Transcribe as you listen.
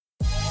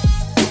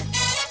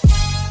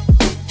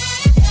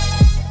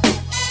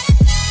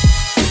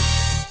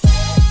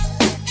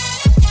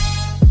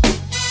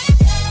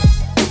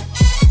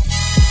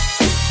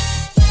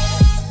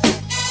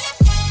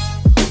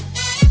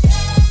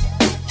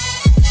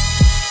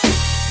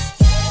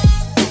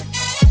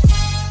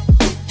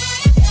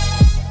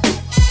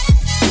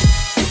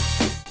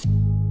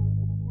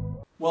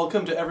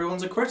welcome to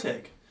Everyone's a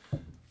Critic.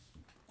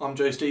 I'm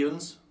Joe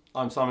Stevens.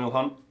 I'm Samuel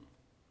Hunt.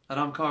 And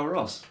I'm Kyle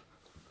Ross.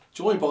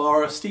 Joined by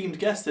our esteemed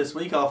guest this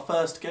week, our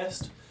first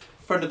guest,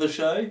 friend of the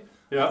show.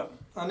 Yeah.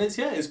 And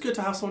it's good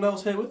to have someone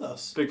else here with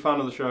us. Big fan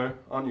of the show,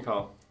 aren't you,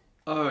 Kyle?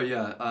 Oh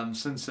yeah,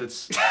 since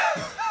its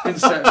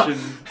inception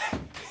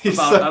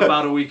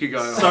about a week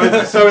ago.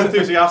 So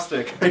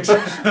enthusiastic.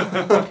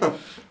 Exactly.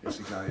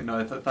 Exactly.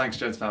 No, thanks,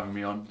 gents, for having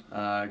me on.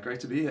 Great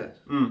to be here.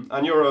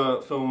 And you're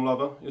a film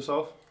lover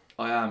yourself?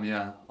 I am,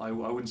 yeah. I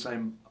wouldn't say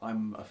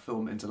I'm a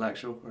film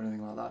intellectual or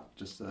anything like that.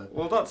 Just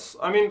well, that's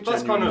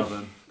kind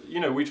of,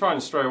 we try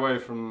and stray away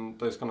from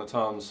those kind of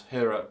terms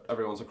here at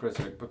Everyone's a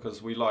Critic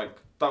because we like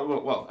that.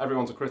 Well,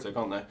 everyone's a critic,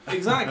 aren't they?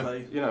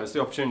 Exactly. It's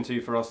the opportunity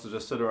for us to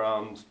just sit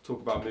around,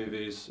 talk about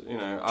movies.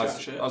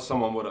 As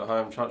someone would at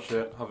home, chat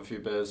shit, have a few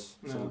beers,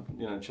 some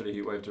chili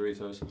heat wave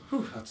Doritos.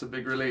 Whew, that's a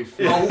big relief.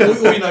 Yeah.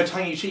 or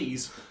tangy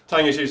cheese.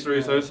 Tangy cheese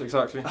Doritos,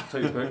 exactly.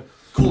 Take your pick.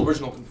 Cool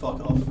original can fuck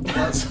off.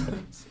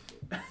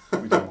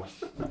 We don't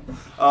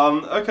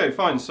want. Okay,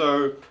 fine.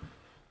 So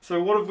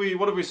what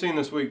have we seen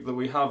this week that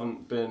we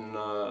haven't been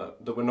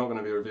that we're not going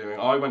to be reviewing?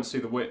 I went to see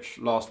The Witch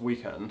last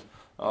weekend.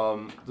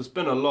 There's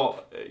been a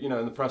lot, in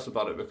the press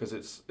about it because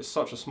it's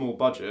such a small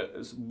budget.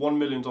 It's $1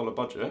 million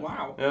budget.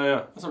 Wow.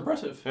 Yeah. That's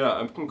impressive. Yeah,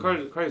 and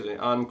crazy,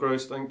 and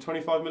grossed I think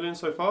 25 million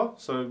so far.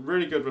 So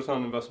really good return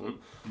on investment.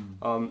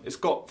 It's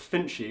got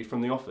Finchy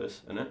from The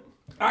Office in it.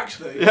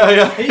 Actually.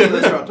 Yeah. He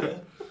lives around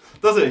here.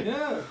 Does he?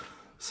 Yeah.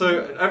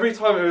 So every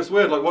time it was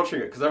weird, like watching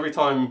it, because every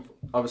time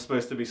I was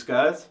supposed to be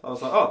scared, I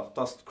was like, "Oh,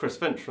 that's Chris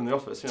Finch from The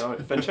Office,"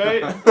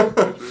 Finchy.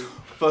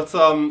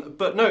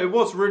 But no, it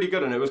was really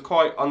good, and it was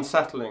quite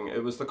unsettling.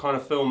 It was the kind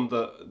of film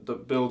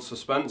that builds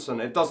suspense, and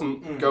it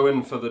doesn't go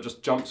in for the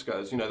just jump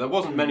scares. There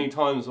wasn't many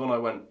times when I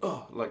went,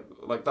 "Oh,"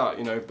 like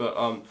that.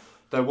 But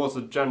there was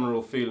a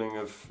general feeling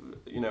of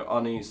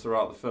unease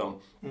throughout the film,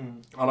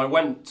 and I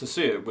went to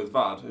see it with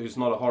Vad, who's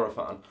not a horror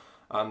fan.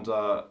 And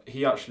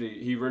he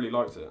really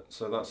liked it.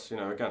 So that's,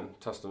 again,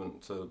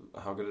 testament to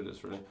how good it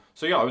is, really.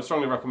 So yeah, I would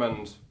strongly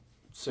recommend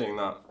seeing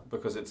that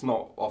because it's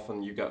not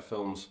often you get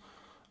films,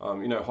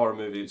 horror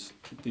movies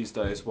these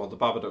days. Well, The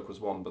Babadook was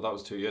one, but that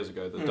was 2 years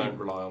ago, that don't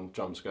rely on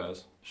jump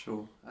scares.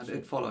 Sure. And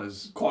it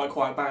follows.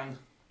 Quite bang.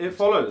 It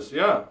follows,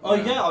 yeah. Oh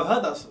yeah, I've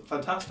heard that's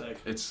fantastic.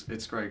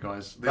 It's great,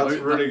 guys. That's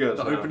really good.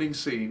 The opening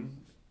scene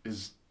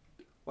is...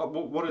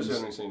 What is the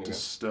opening scene again?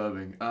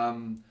 Disturbing.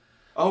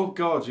 Oh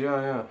God,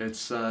 yeah.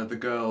 It's the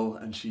girl,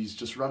 and she's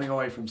just running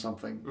away from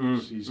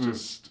something. She's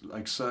just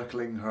like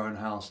circling her own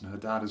house, and her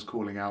dad is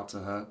calling out to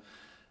her,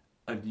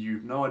 and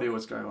you've no idea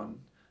what's going on.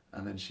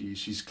 And then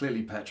she's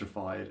clearly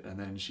petrified, and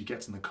then she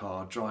gets in the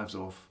car, drives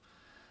off,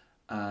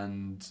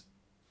 and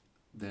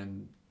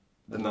then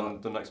the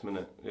next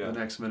minute, the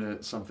next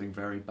minute something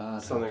very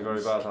bad.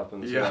 Very bad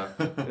happens. Yeah,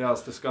 yeah,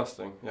 it's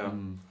disgusting. Yeah.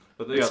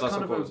 But yeah, that's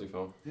a quality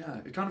film. Yeah,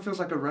 it kind of feels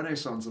like a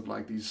renaissance of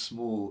like these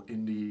small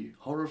indie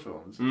horror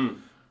films.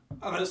 And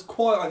it's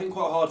quite a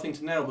hard thing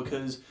to nail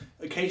because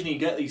occasionally you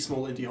get these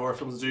small indie horror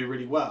films that do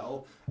really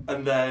well,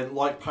 and then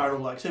like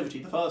Paranormal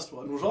Activity, the first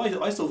one, which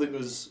I still think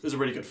is a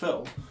really good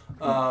film,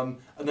 and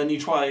then they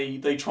try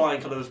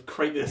and kind of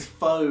create this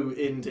faux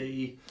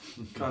indie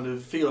kind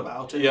of feel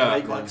about it, and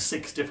make like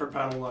 6 different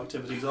Paranormal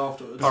Activities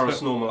afterwards.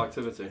 Paranormal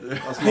Activity.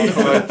 That's what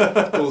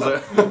it calls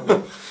it.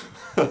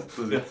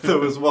 There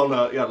was one,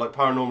 like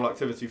Paranormal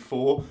Activity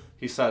 4.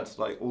 He said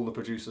like all the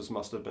producers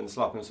must have been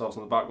slapping themselves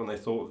on the back when they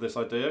thought of this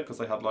idea because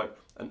they had like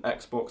an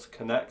Xbox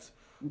Kinect,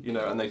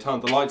 and they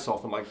turned the lights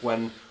off and like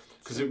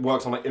because it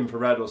works on like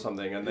infrared or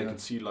something, and they could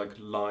see like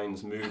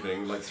lines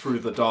moving like through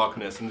the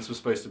darkness, and this was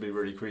supposed to be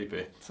really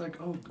creepy. It's like,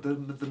 oh, the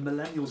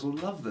millennials will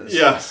love this.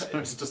 Yes,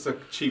 it's just a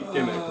cheap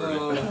gimmick,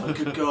 really. Oh,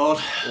 good God.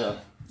 Yeah.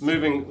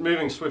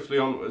 Moving swiftly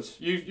onwards,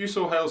 you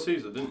saw Hail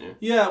Caesar, didn't you?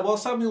 Yeah, well,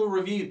 Samuel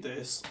reviewed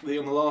this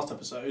on the last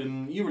episode,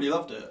 and you really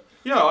loved it.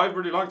 Yeah, I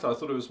really liked it. I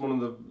thought it was one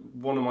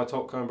of my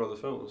top Coen Brothers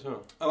films. Yeah.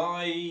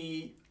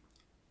 And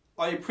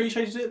I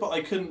appreciated it, but I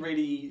couldn't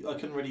really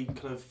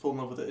kind of fall in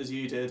love with it as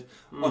you did.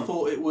 I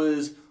thought it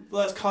was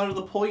that's kind of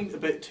the point, a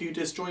bit too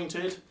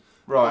disjointed.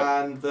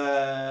 Right. And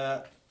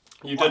I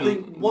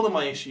think one of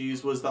my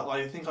issues was that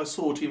I think I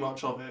saw too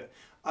much of it,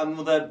 and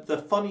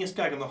the funniest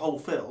gag in the whole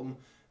film.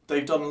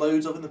 They've done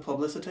loads of in the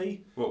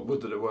publicity. What would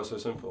that it were so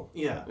simple?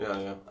 Yeah.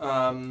 Yeah.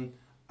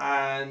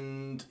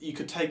 And you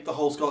could take the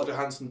whole Scarlett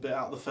Johansson bit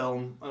out of the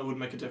film, and it would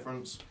make a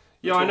difference.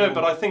 Yeah, I know,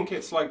 but I think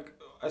it's like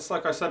I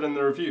said in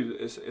the review.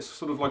 It's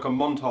sort of like a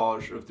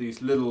montage of these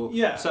little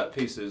set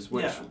pieces,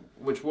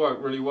 which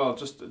work really well,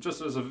 just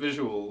as a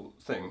visual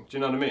thing. Do you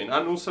know what I mean?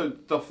 And also,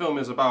 the film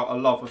is about a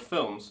love of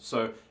films,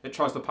 so it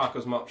tries to pack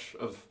as much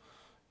of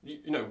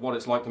what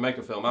it's like to make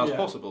a film as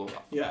possible.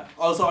 Yeah.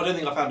 Also, I don't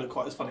think I found it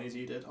quite as funny as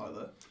you did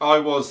either.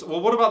 Well,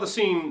 what about the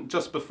scene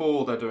just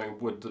before they're doing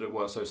Would That It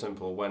Were So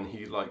Simple, when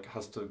he like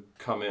has to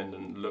come in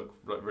and look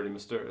like really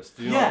mysterious?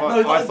 Do you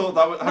know I thought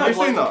that was... Have you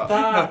seen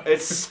that?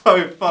 It's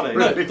so funny.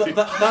 No, that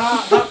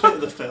bit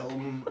of the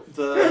film,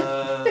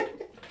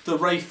 the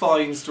Ray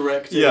Fiennes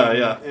directing.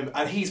 Yeah.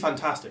 And he's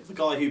fantastic. The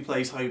guy who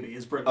plays Hobie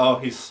is brilliant. Oh,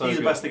 he's so He's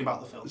good. the best thing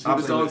about the film. Is he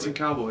the dancing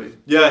cowboy?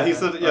 Yeah, he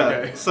said, yeah.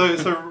 Okay.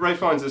 So Ray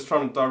Fiennes is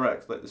trying to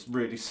direct like this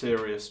really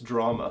serious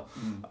drama,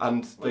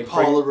 and they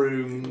Parlour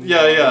room.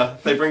 Yeah.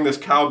 They bring this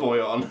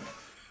cowboy on.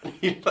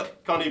 He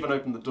like, can't even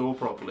open the door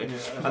properly,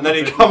 Yeah. and then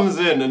he comes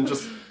in and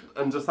just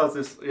has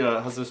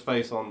this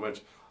face on,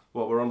 which,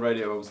 well, we're on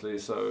radio obviously,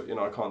 so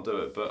I can't do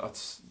it, but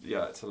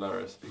it's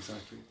hilarious.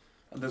 Exactly.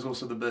 And there's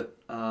also the bit.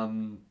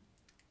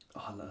 I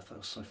thought that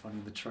was so funny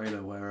in the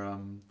trailer where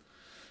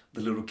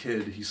the little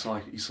kid he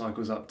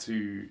cycles up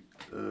to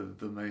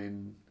the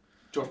main.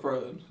 Josh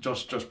Brolin.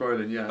 Josh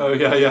Brolin, yeah. Oh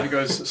yeah. He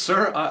goes,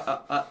 "Sir,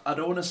 I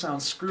don't want to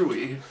sound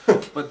screwy,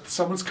 but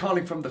someone's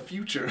calling from the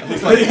future." And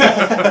he's like,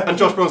 and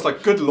Josh Brolin's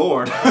like, "Good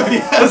lord!"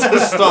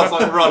 Just starts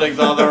like running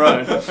down the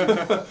road.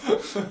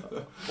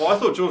 Well, I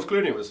thought George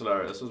Clooney was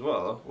hilarious as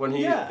well when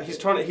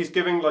he's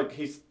giving like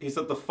he's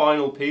at the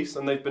final piece,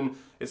 and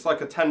it's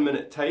like a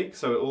 10-minute take,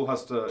 so it all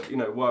has to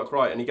work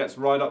right, and he gets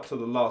right up to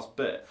the last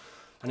bit,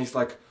 and he's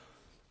like,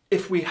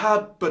 "If we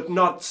had but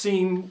not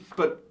seen,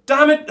 but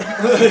damn it!"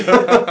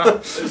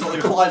 It's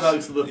like the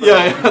climax of the film.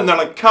 Yeah, and they're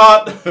like,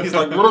 "Cut." He's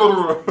like,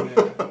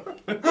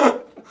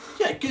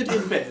 Yeah, good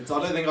in bits. I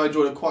don't think I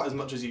enjoyed it quite as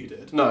much as you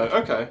did. No,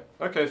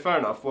 okay, fair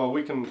enough. Well,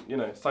 we can,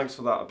 thanks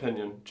for that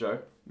opinion, Joe.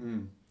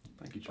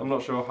 Thank you, Joe. I'm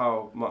not sure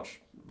how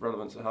much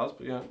relevance it has,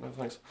 but yeah, no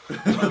thanks.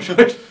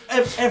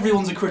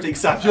 Everyone's a critic,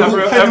 Samuel.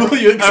 Every-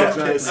 You accept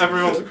this.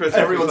 Everyone's a critic.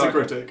 Everyone's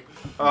exactly. a critic.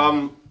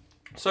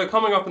 So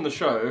coming up in the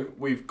show,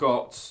 we've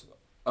got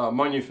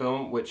my new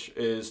film, which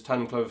is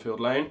 10 Cloverfield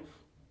Lane.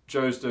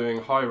 Joe's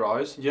doing High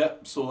Rise.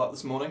 Yep, saw that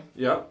this morning.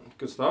 Yeah,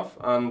 good stuff.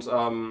 And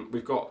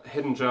we've got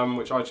Hidden Gem,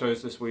 which I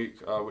chose this week,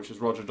 which is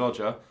Roger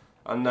Dodger.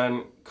 And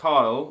then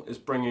Kyle is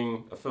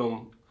bringing a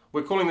film.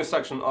 We're calling this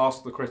section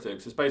Ask the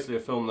Critics. It's basically a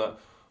film that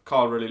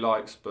Kyle really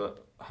likes,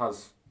 but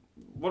has...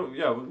 Well,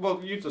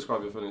 you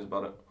describe your feelings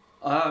about it.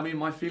 I mean,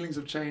 my feelings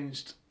have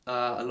changed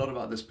a lot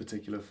about this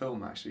particular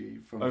film, actually,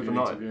 from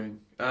Overnight? viewing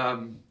to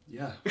viewing.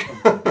 Yeah,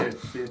 from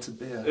beer to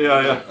beer.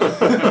 Yeah.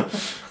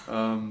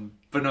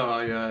 But no,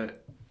 I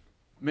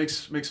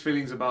mixed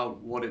feelings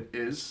about what it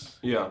is.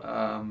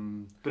 Yeah.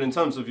 But in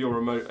terms of your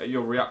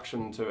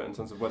reaction to it, in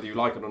terms of whether you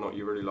like it or not,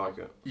 you really like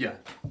it. Yeah,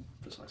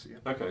 precisely.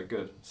 Yeah. Okay,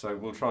 good. So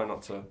we'll try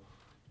not to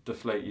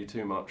deflate you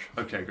too much.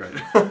 Okay, great.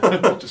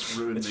 Just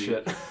ruin It's the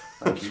shit.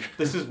 Thank you.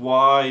 This is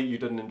why you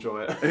didn't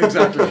enjoy it.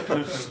 Exactly.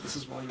 This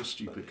is why you're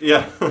stupid.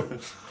 Yeah.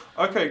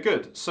 Okay,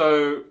 good.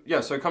 So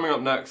coming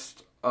up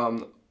next,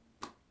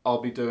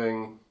 I'll be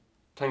doing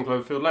 10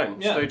 Cloverfield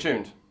Lane. Yeah. Stay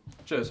tuned.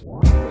 Cheers.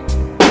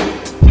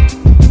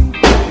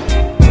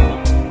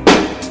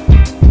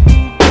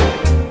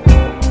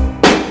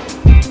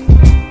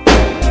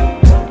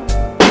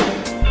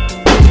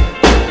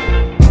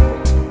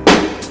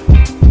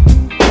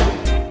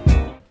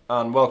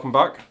 And welcome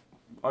back.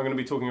 I'm going to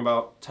be talking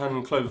about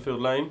 10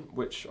 Cloverfield Lane,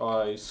 which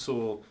I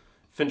saw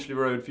Finchley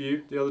Road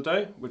View the other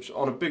day, which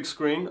on a big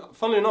screen.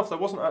 Funnily enough, there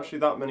wasn't actually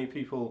that many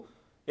people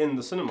in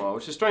the cinema,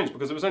 which is strange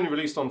because it was only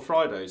released on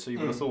Friday, so you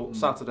would have thought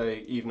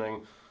Saturday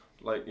evening,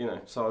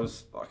 so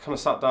I kind of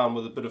sat down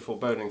with a bit of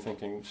foreboding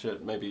thinking,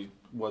 shit, maybe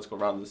word's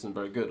got around this isn't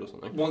very good or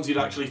something. Once you'd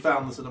actually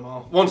found the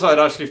cinema. Once I'd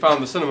actually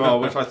found the cinema,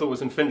 which I thought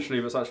was in Finchley,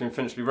 but it's actually in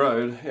Finchley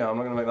Road, I'm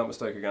not going to make that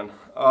mistake again.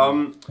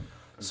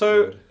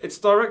 So it's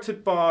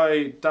directed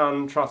by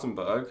Dan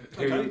Trachtenberg,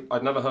 who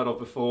I'd never heard of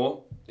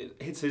before.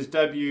 It's his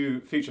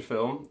debut feature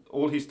film.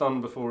 All he's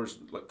done before is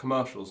like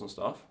commercials and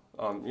stuff.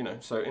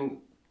 So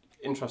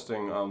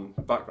interesting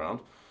background.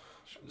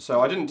 So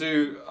I didn't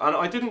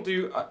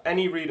do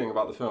any reading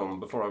about the film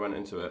before I went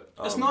into it.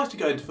 It's nice to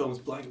go into films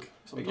blank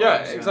sometimes.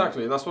 Yeah,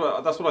 exactly. That's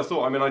what I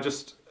thought. I mean,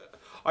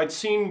 I'd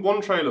seen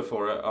one trailer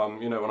for it,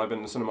 when I'd been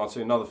in the cinema to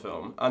see another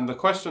film, and the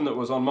question that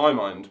was on my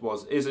mind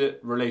was, is it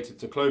related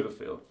to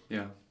Cloverfield?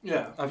 Yeah.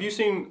 Yeah. Have you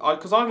seen...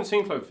 Because I haven't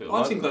seen Cloverfield.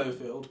 I've seen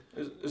Cloverfield.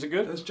 Is it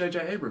good? That's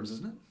J.J. Abrams,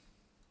 isn't it?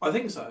 I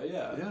think so,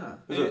 yeah. Yeah.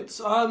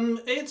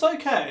 It's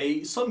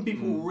okay. Some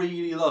people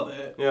really love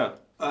it. Yeah.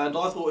 And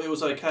I thought it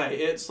was okay.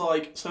 It's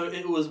like, so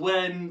it was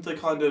when the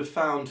kind of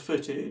found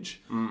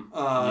footage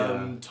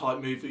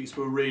type movies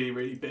were really,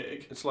 really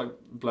big. It's like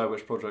Blair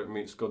Witch Project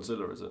meets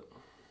Godzilla, is it?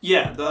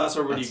 Yeah, that's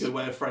a really good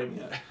way of framing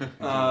it.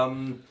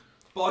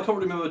 But I can't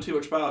really remember too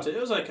much about it. It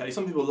was okay.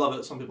 Some people love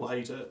it, some people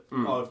hate it.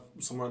 I'm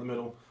somewhere in the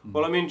middle.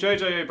 Well, I mean,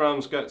 J.J.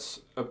 Abrams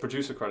gets a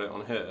producer credit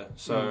on here.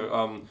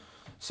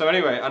 So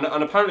anyway, and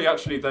apparently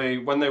actually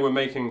when they were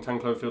making 10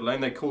 Cloverfield Lane,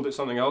 they called it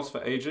something else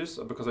for ages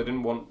because they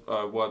didn't want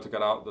word to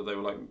get out that they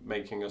were like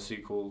making a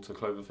sequel to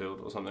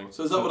Cloverfield or something.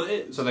 So is that what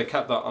it is? So they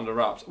kept that under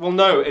wraps. Well,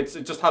 no, it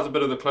just has a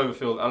bit of the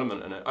Cloverfield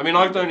element in it. I mean,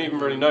 I don't even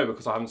really know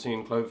because I haven't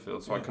seen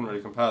Cloverfield, so I couldn't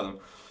really compare them.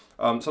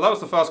 So that was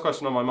the first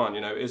question on my mind.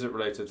 Is it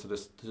related to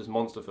this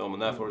monster film,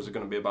 and therefore is it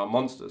going to be about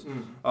monsters?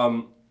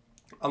 And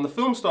the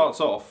film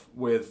starts off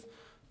with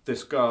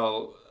this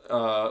girl.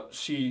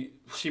 She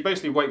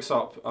basically wakes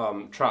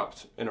up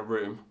trapped in a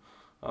room.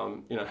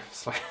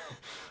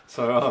 It's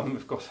So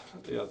we've got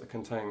the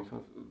contained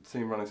kind of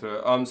theme running through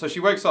it. So she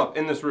wakes up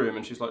in this room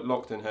and she's like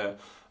locked in here,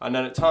 and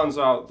then it turns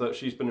out that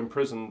she's been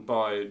imprisoned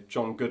by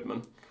John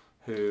Goodman,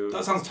 who...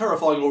 That sounds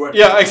terrifying already.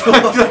 Yeah,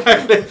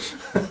 exactly.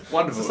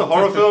 Wonderful. Is this a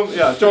horror film?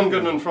 Yeah, John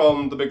Goodman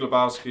from The Big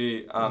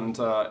Lebowski, and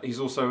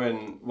he's also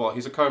in,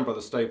 he's a Coen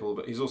Brothers staple,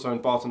 but he's also in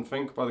Barton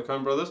Fink by the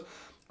Coen Brothers.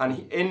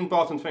 And in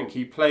Barton Fink,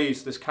 he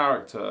plays this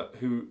character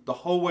who, the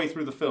whole way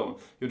through the film,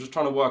 you're just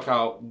trying to work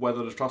out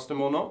whether to trust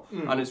him or not.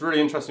 And it's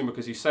really interesting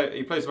because he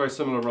plays a very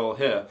similar role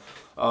here.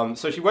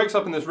 So she wakes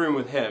up in this room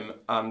with him,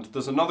 and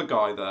there's another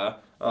guy there,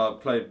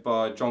 played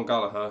by John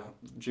Gallagher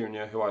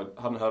Jr., who I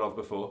hadn't heard of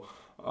before.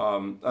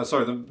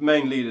 The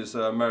main lead is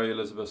Mary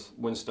Elizabeth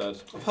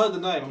Winstead. I've heard the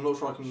name, I'm not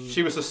sure I can...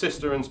 She was a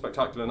sister in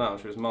Spectacular Now.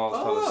 She was Miles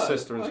Teller's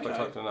sister in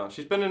Spectacular Now.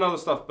 She's been in other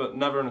stuff, but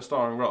never in a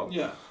starring role.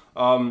 Yeah.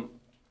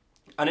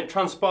 And it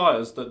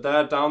transpires that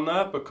they're down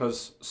there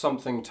because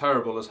something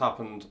terrible has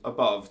happened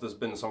above. There's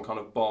been some kind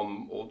of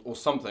bomb or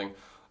something.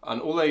 And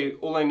all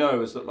they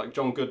know is that, like,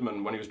 John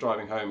Goodman, when he was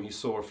driving home, he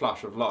saw a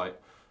flash of light.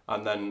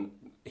 And then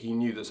he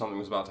knew that something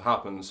was about to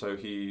happen, so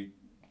he...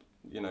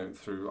 I'm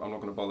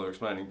not going to bother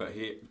explaining, but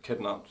he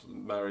kidnapped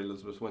Mary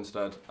Elizabeth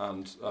Winstead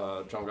and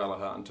John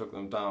Gallagher and took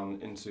them down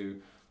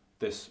into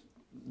this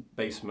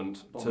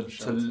basement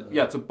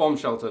to bomb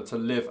shelter to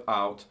live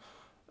out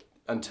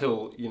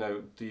until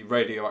the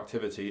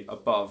radioactivity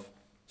above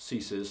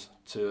ceases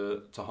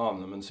to harm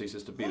them and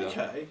ceases to be there.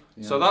 Okay.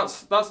 Yeah. So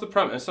that's the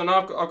premise. So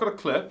now I've got a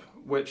clip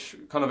which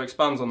kind of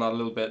expands on that a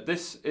little bit.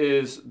 This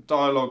is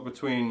dialogue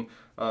between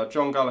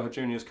John Gallagher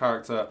Jr.'s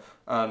character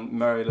and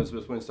Mary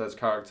Elizabeth Winstead's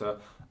character.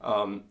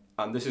 And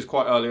this is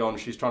quite early on.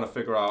 She's trying to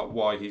figure out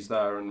why he's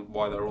there and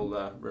why they're all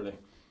there, really.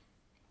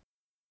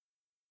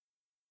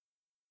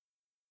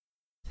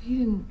 He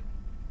didn't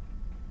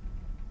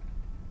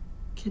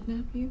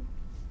kidnap you?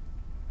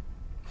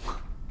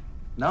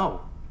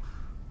 No.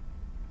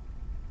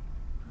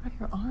 What about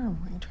your arm?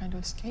 Were you trying to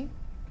escape?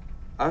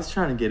 I was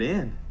trying to get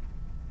in.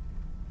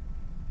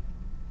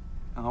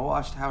 I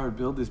watched Howard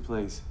build this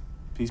place,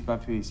 piece by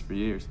piece, for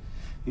years.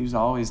 He was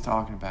always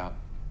talking about,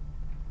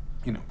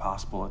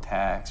 possible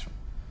attacks from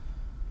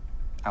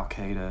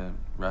Al-Qaeda,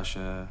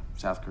 Russia,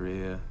 South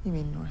Korea. You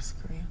mean North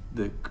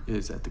Korea?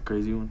 Is that the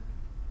crazy one?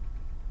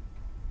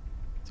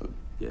 So,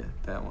 yeah,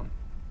 that one.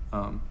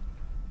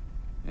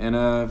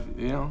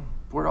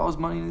 Poured all his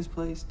money in this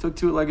place, took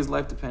to it like his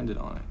life depended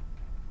on it.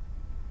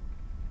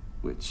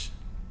 Which,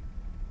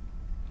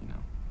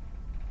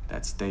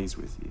 that stays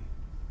with you.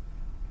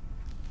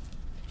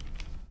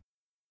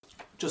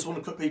 Just want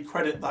to quickly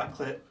credit that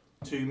clip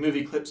to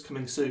Movie Clips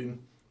Coming Soon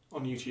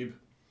on YouTube.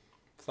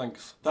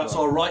 Thanks. That's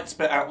our rights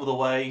bit out of the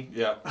way.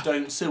 Yeah.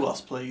 Don't sue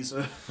us, please.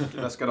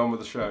 Let's get on with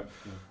the show.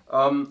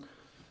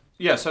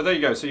 So there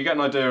you go. So you get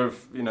an idea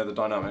of, the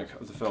dynamic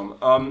of the film.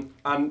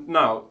 And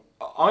now,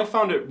 I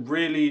found it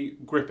really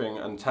gripping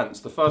and tense.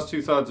 The first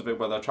 2/3 of it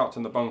where they're trapped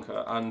in the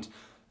bunker. And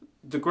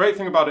the great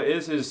thing about it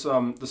is there's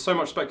so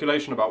much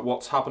speculation about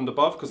what's happened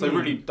above because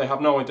they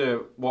have no idea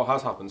what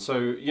has happened.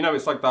 So,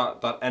 it's like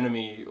that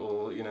enemy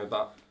or,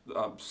 that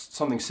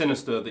something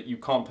sinister that you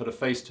can't put a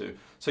face to.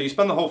 So you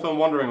spend the whole film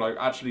wondering, like,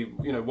 actually,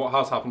 what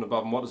has happened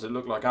above and what does it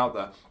look like out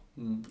there?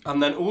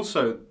 And then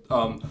also,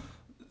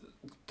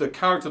 the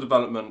character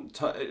development,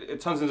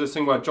 it turns into this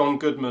thing where John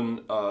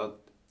Goodman,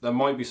 there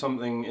might be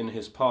something in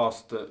his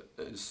past that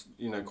is,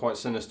 quite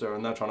sinister,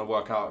 and they're trying to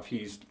work out if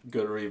he's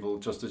good or evil,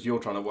 just as you're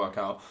trying to work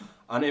out.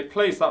 And it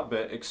plays that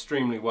bit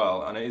extremely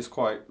well, and it's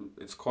quite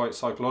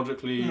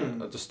psychologically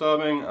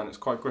disturbing, and it's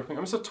quite gripping. I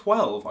mean, it's a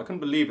 12. I couldn't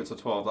believe it's a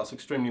 12. That's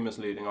extremely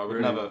misleading. I'd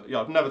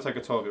never take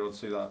a 12-year-old to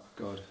see that.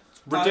 God.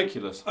 It's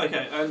ridiculous.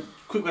 Okay, and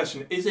quick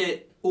question. Is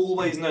it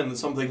always known that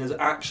something has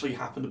actually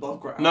happened above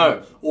ground?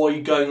 No. Or are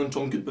you going on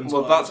John Goodman's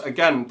word?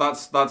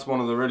 That's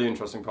one of the really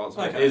interesting parts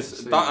of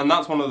it. And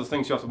that's one of the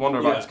things you have to wonder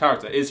about his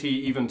character. Is he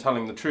even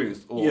telling the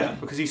truth?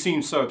 Because he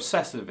seems so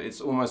obsessive, it's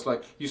almost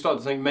like you start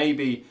to think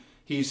maybe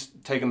he's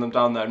taken them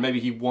down there and maybe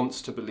he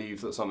wants to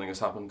believe that something has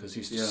happened because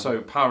he's just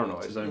so paranoid.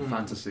 It's his own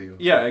fantasy.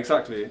 Yeah,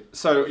 exactly.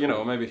 So,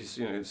 or maybe he's,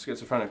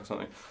 schizophrenic or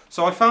something.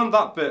 So I found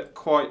that bit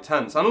quite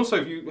tense. And also,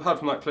 if you heard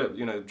from that clip,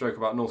 the joke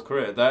about North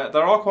Korea,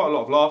 there are quite a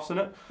lot of laughs in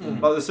it.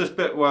 Like there's this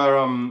bit where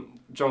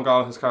John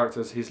Gallagher's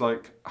character, he's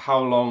like, how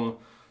long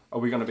are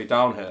we going to be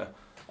down here?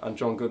 And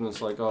John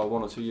Goodman's like, 1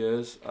 or 2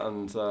 years.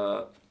 And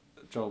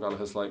John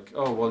Gallagher's like,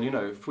 oh, well,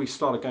 if we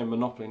start a game of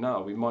Monopoly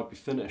now, we might be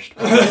finished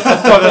by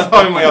the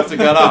time we have to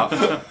get out.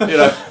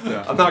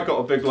 And that got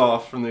a big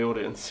laugh from the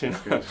audience. And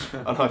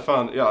I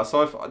found,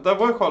 there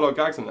were quite a lot of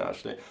gags in there,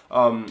 actually,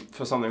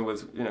 for something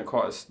with,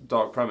 quite a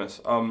dark premise.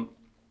 And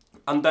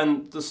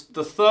then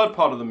the third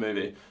part of the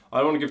movie, I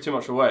don't want to give too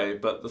much away,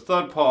 but the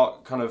third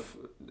part kind of,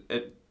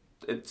 it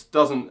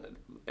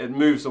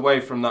moves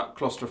away from that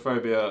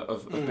claustrophobia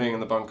of being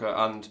in the bunker,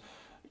 and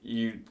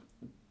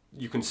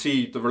you can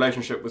see the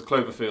relationship with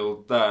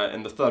Cloverfield there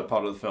in the third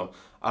part of the film.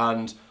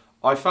 And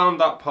I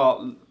found that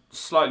part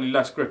slightly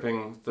less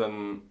gripping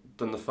than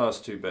the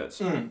first two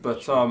bits.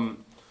 But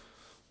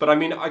I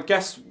mean, I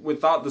guess with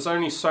that, there's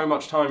only so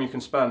much time you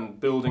can spend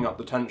building up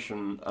the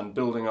tension and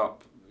building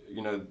up,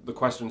 the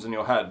questions in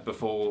your head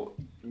before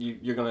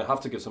you're going to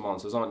have to give some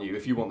answers, aren't you?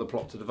 If you want the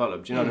plot to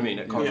develop, do you know what I mean?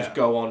 It can't just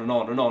go on and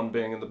on and on,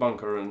 being in the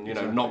bunker and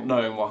not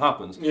knowing what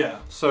happens. Yeah.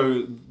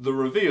 So the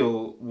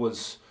reveal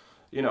was,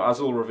 as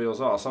all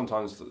reveals are,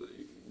 sometimes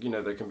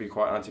they can be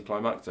quite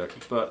anticlimactic.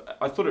 But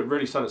I thought it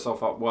really set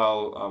itself up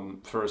well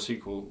for a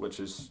sequel, which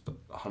is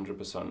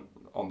 100%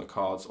 on the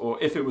cards.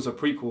 Or if it was a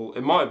prequel,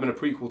 it might have been a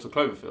prequel to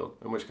Cloverfield,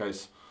 in which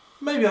case.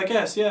 Maybe, I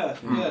guess, yeah.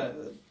 Yeah.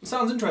 It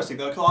sounds interesting,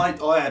 though. 'Cause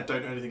I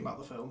don't know anything about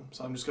the film,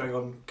 so I'm just going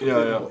on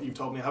what you've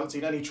told me. I haven't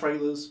seen any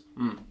trailers.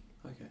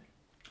 Okay.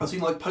 I've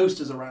seen,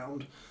 posters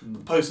around. The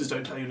posters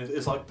don't tell you anything.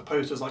 It's the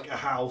poster's a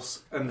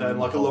house, and then,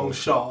 a long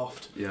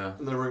shaft, Yeah.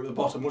 and the room at the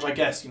bottom, which I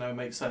guess,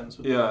 makes sense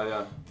with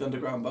Yeah. the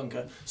underground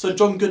bunker. So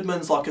John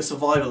Goodman's a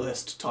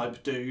survivalist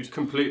type dude.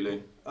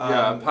 Completely.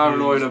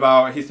 Paranoid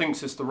about, he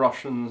thinks it's the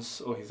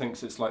Russians, or he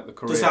thinks it's the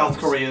Koreans. The South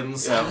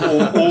Koreans.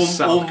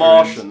 Yeah, or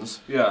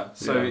Martians. Yeah.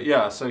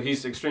 So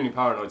he's extremely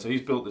paranoid. So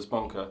he's built this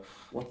bunker.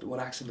 What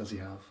accent does he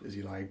have? Is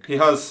he like? He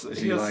has. Is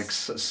he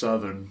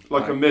southern?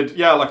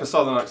 A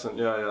southern accent.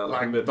 Yeah.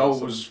 Like a mid.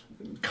 those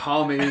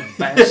commie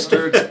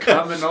bastards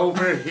coming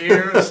over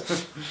here.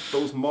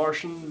 Those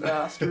Martian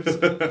bastards.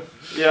 It's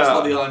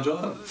like the Iron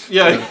Giant.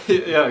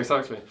 Yeah,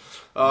 exactly.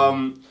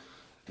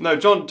 No,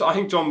 I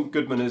think John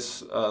Goodman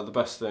is the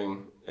best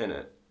thing in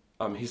it.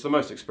 He's the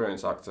most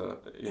experienced actor.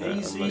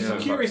 He's a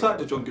curious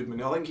actor, John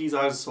Goodman. I think he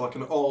has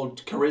an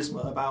odd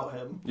charisma about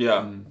him.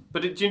 Yeah,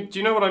 but do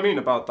you know what I mean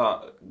about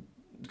that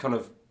kind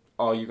of?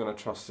 Are you going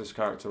to trust this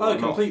character? Or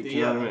completely. Do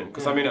you know what I mean?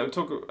 Because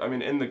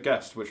in The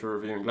Guest, which we're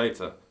reviewing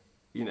later,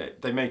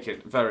 they make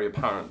it very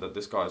apparent that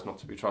this guy is not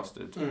to be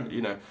trusted.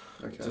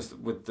 Just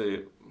with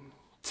the.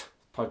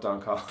 Pipe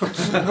down, Carl.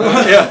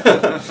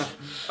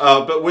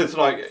 But with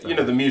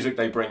the music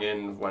they bring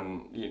in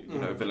when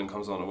a villain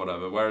comes on or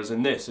whatever. Whereas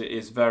in this, it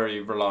is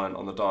very reliant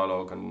on the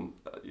dialogue, and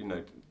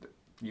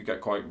you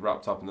get quite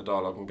wrapped up in the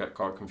dialogue and get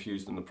quite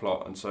confused in the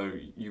plot, and so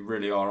you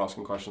really are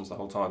asking questions the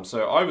whole time.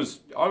 So I was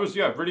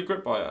really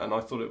gripped by it, and I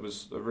thought it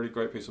was a really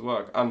great piece of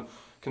work. And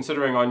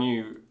considering I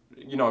knew,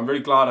 I'm really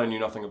glad I knew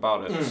nothing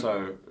about it.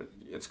 So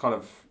it's kind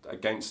of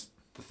against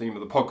the theme of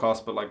the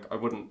podcast, but I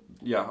wouldn't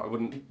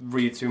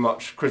read too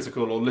much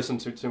critical or listen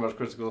to too much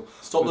critical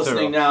Stop material.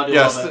 Listening now.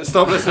 Yes,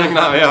 stop listening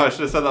now. Yeah, I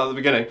should have said that at the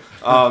beginning.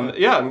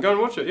 And go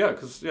and watch it. Yeah,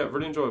 because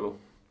really enjoyable.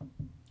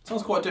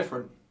 Sounds quite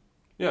different.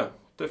 Yeah,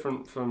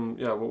 different from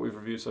what we've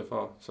reviewed so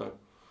far. So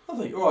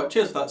lovely. All right,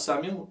 cheers for that,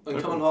 Samuel.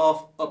 And coming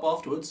up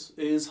afterwards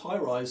is High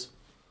Rise.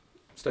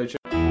 Stay tuned.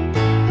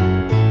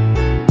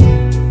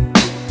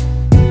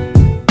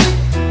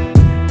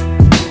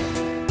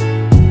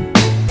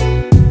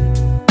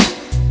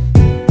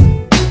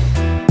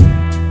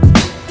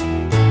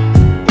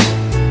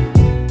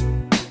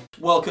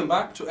 Welcome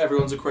back to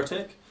Everyone's a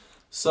Critic.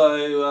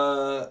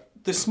 So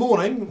this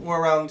morning, we're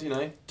around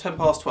 10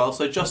 past 12,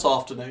 so just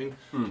afternoon.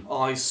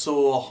 I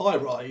saw High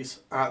Rise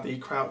at the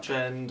Crouch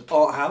End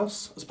Art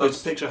House, as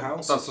opposed to Picture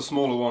House. That's the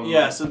smaller one.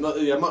 Yes, a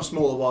much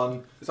smaller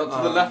one. Is that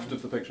to the left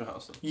of the Picture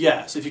House? Then?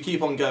 Yes, if you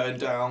keep on going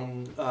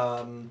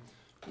down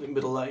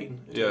Middle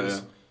Lane.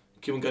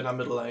 Keep on going down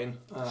Middle Lane.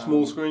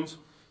 Small screens?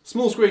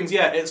 Small screens,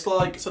 yeah. It's so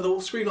the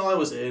screen I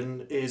was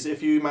in is,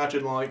 if you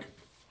imagine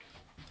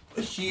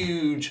a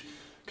huge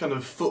kind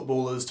of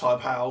footballers type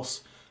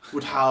house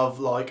would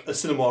have a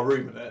cinema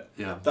room in it.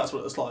 Yeah. That's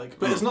what it's like.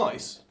 But it's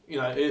nice.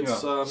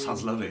 It's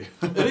sounds lovely.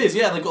 It is,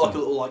 yeah. They've got a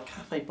little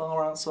cafe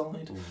bar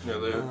outside. Yeah,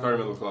 they're very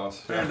middle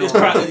class.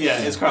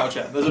 It's Crouch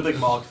End. There's a big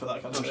market for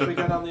that kind of stuff. Should we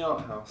go down the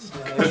art house?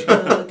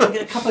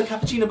 Get a couple of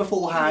cappuccino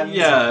beforehand.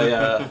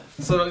 Yeah.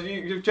 So do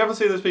you ever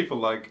see those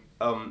people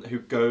who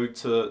go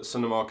to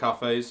cinema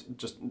cafes,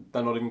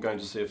 they're not even going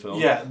to see a film?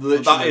 Yeah,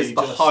 literally. That is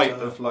the height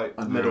of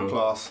middle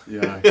class.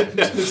 Yeah.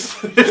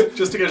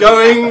 just to go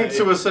going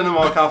to a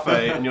cinema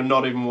cafe and you're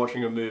not even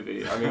watching a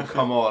movie. I mean,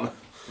 come on.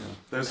 Yeah.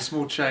 There's a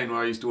small chain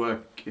where I used to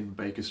work in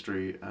Baker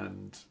Street,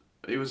 and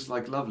it was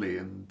lovely.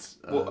 And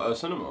a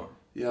cinema?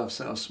 Yeah, a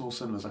small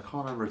cinemas. I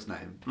can't remember its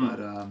name, but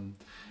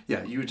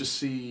you would just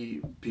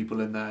see people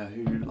in there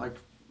who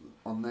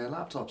on their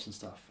laptops and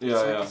stuff.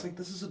 It's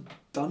this is a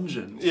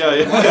dungeon. Yeah,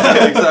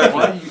 exactly.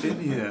 Why are you in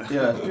here?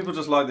 Yeah, people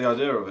just like the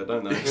idea of it,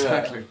 don't they?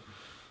 Exactly.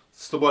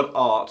 It's the word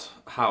art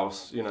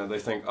house, they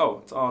think,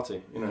 oh, it's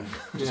arty,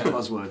 Just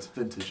buzzwords,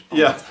 vintage.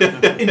 Yeah.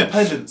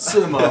 Independent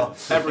cinema.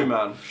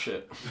 Everyman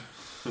shit.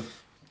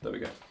 There we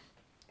go.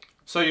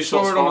 So you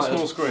Shots saw it on a fired.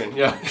 small screen.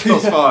 Yeah,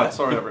 shots fired.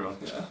 Sorry, everyone.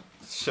 Yeah.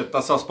 Shit,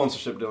 that's our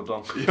sponsorship deal,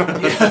 Don.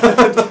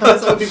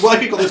 I've been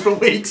working on this for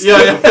weeks.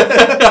 Yeah.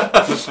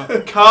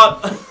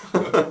 Cut.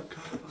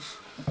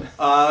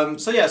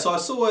 So I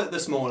saw it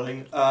this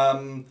morning,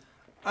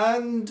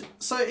 and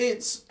so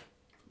it's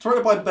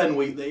directed by Ben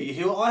Wheatley,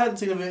 who I hadn't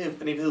seen any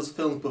of his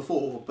films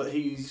before, but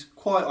he's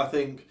quite, I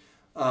think,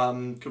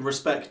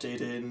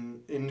 respected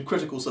in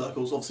critical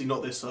circles. Obviously,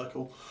 not this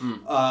circle.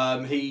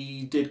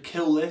 He did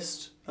Kill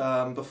List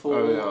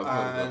before,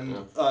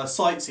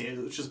 Sightseers,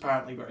 which is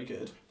apparently very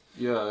good.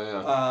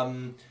 Yeah.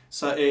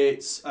 So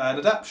it's an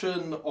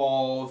adaptation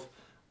of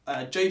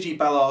J.G.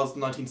 Ballard's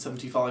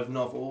 1975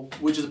 novel,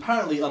 which is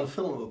apparently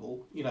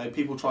unfilmable. You know,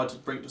 people tried to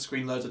bring it to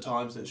screen loads of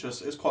times, and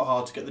it's quite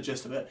hard to get the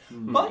gist of it.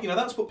 But, you know,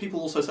 that's what people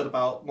also said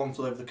about One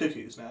Flew Over the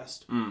Cuckoo's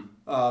Nest. And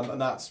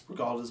that's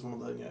regarded as one of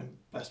the, you know,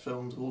 best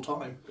films of all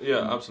time.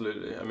 Yeah,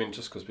 absolutely. I mean,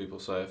 just because people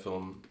say a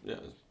film,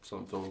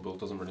 some filmable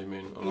doesn't really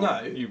mean a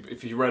lot. No.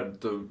 If you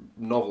read the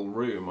novel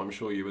Room, I'm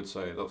sure you would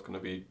say that's going to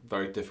be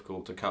very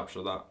difficult to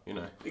capture that, you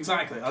know.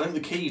 Exactly. I think the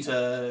key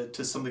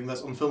to something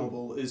that's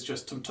unfilmable is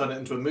just to turn it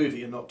into a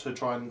movie and not to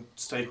try and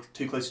stay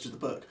too close to the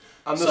book.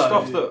 And the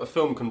stuff that a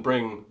film can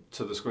bring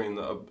to the screen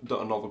that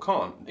a novel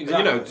can't.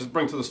 Exactly. You know, just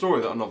bring to the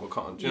story that a novel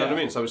can't. Do you know what I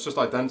mean? So it's just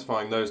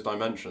identifying those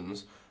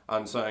dimensions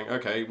and saying,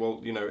 okay,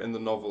 well, you know, in the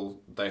novel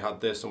they had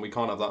this and we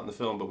can't have that in the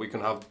film, but we can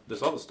have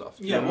this other stuff.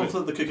 Yeah, One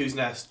Flew Over the Cuckoo's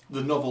Nest,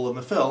 the novel and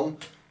the film,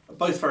 are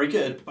both very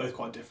good, but both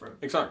quite different.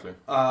 Exactly.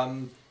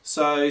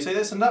 So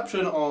there's an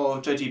adaptation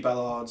of J.G.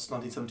 Ballard's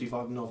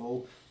 1975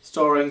 novel,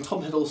 starring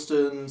Tom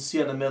Hiddleston,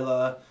 Sienna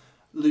Miller,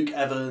 Luke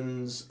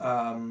Evans,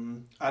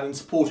 and in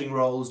supporting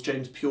roles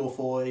James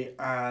Purefoy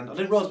and I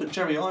didn't realise, but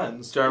Jeremy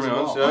Irons. Jeremy as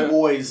well.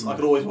 Irons, yeah. I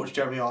could always watch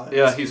Jeremy Irons.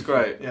 Yeah, he's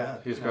great. Yeah,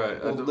 he's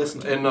great. We'll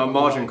listen to in him.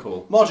 Margin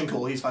Call. Margin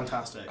Call, he's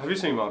fantastic. Have you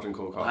seen Margin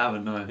Call, Carl? I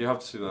haven't, no. You have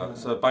to see that. Yeah.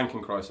 It's a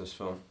banking crisis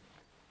film.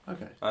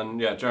 Okay. And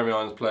yeah, Jeremy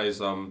Irons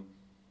plays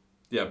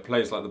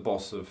like the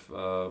boss of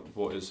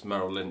what is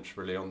Merrill Lynch,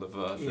 really on the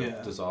verge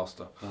of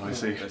disaster. Oh, I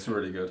see. It's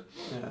really good.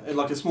 Yeah, in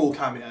like a small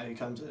cameo he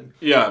comes in.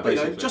 Yeah, But, you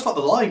know, basically. just like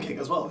the Lion King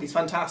as well, he's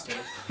fantastic.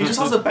 He just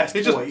has the best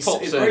He just voice.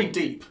 pops It's in. very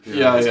deep.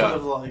 Yeah, It's yeah. kind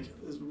of like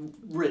it's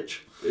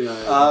rich.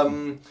 Yeah.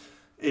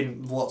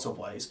 In lots of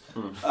ways.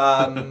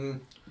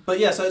 But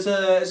yeah, so it's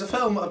a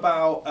film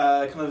about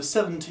kind of a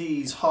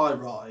 70s high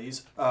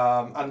rise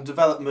and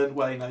development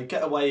where, you know,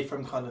 get away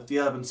from kind of the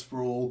urban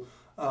sprawl,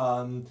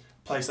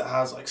 place that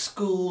has like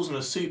schools and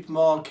a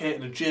supermarket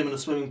and a gym and a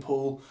swimming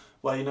pool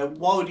where, you know,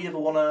 why would you ever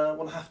want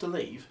to have to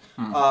leave?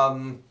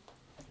 And,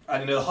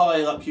 you know, the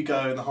higher up you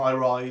go in the high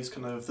rise,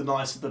 kind of the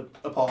nicer the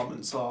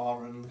apartments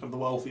are and kind of the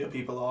wealthier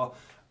people are.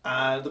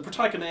 And the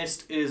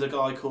protagonist is a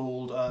guy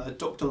called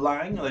Dr.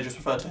 Lang, and they just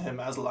refer to him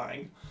as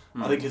Lang.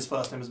 I think his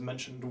first name is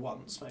mentioned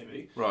once,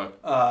 maybe. Right.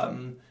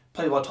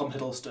 Played by Tom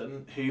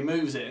Hiddleston, who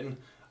moves in,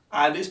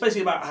 and it's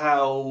basically about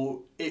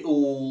how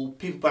people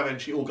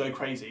eventually all go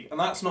crazy. And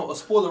that's not a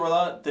spoiler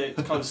alert, that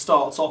kind of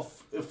starts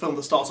off, a film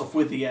that starts off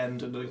with the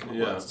end and then kind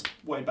of works its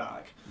way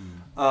back.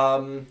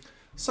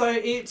 So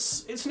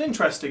it's an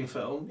interesting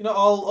film. You know,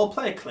 I'll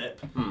play a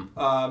clip, and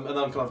then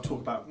I'll kind of talk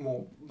about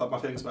more about my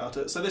feelings about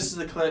it. So this is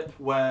a clip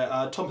where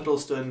Tom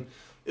Hiddleston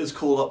is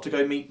called up to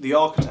go meet the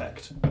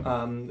architect,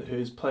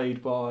 who's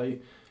played by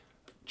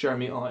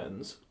Jeremy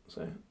Irons.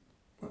 So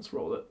let's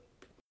roll it.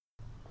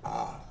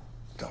 Ah,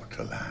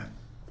 Dr. Lang.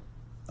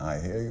 I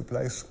hear you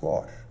play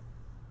squash.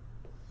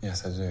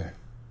 Yes, I do.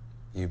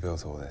 You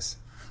built all this.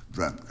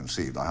 Dreamt,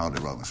 conceived. I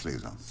hardly roll my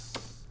sleeves up.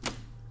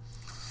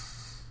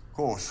 Of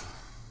course,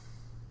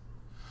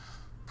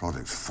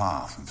 project's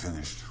far from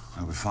finished.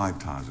 Over 5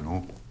 times in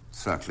all,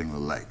 circling the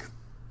lake.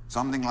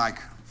 Something like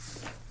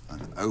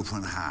an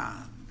open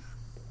hand.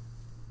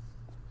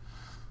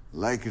 The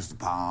lake is the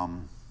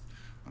palm,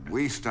 and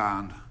we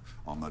stand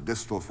on the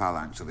distal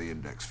phalanx of the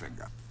index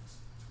finger.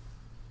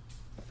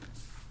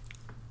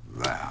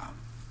 There. I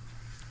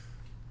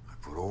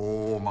put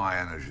all my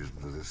energies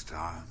into this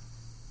tower.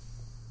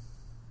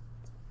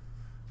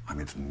 I'm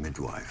its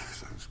midwife,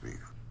 so to speak.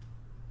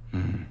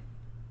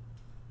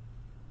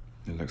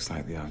 It looks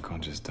like the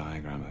unconscious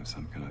diagram of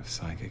some kind of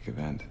psychic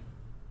event.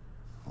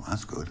 Well,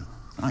 that's good.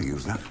 I'll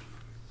use that.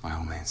 By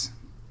all means.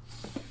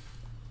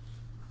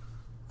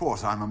 Of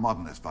course, I'm a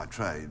modernist by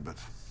trade, but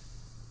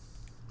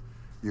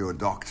you, a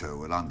doctor,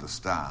 will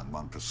understand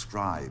one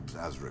prescribes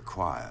as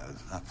required.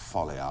 That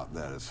folly out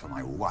there is for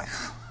my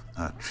wife.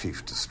 Her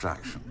chief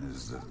distraction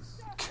is the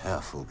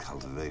careful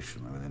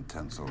cultivation of an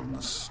intense old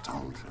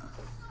nostalgia.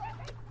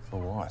 For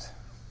what?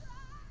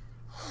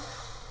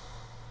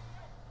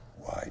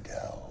 Why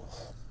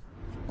delve?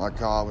 My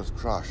car was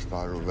crushed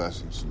by a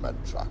reversing cement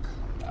truck.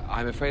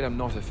 I'm afraid I'm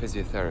not a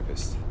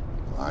physiotherapist.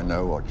 I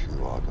know what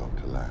you are,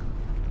 Dr. Lang.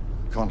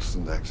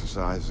 Constant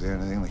exercise is the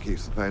only thing that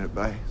keeps the pain at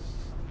bay.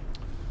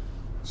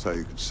 So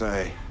you could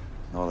say,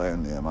 not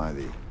only am I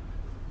the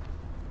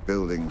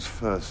building's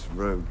first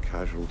road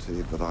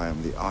casualty, but I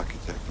am the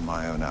architect of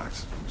my own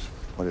accidents.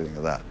 What do you think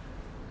of that?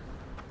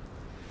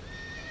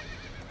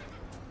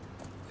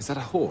 Is that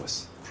a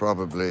horse?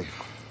 Probably.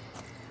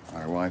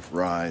 My wife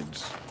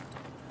rides.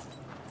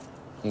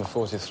 On the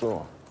 40th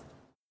floor?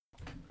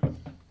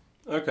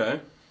 Okay.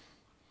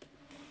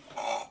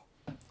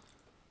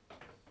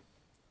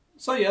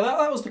 So yeah,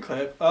 that was the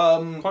clip.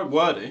 Quite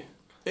wordy.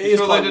 It is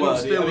Sure quite they didn't wordy.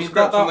 steal I the mean,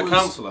 script that from the was-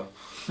 counsellor.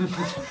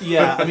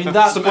 Yeah, I mean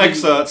that's Some probably-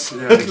 excerpts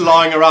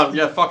lying around.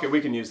 Yeah, fuck it,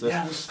 we can use this.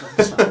 Yeah, just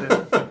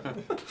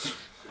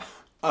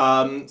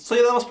So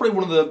yeah, that was probably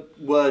one of the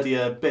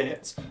wordier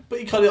bits, but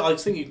I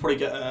think you probably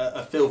get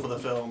a feel for the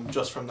film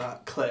just from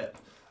that clip.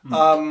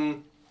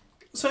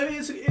 So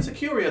it's a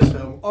curious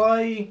film.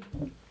 I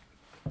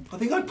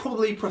think I'd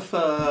probably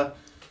prefer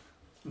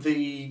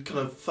the kind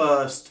of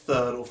first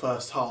third or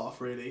first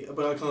half, really,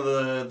 about kind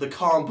of the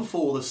calm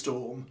before the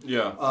storm.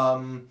 Yeah.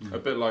 A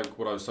bit like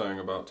what I was saying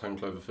about 10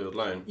 Cloverfield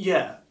Lane.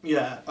 Yeah.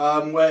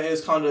 Where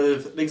it's kind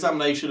of an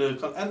examination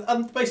of,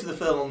 and basically the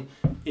film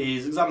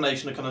is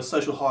examination of kind of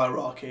social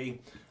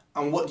hierarchy,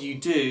 and what do you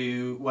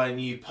do when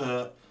you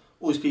put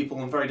all these people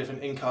on very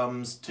different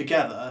incomes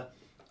together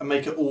and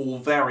make it all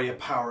very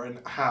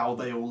apparent how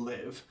they all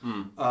live,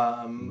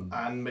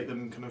 and make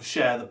them kind of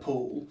share the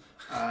pool.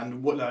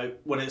 And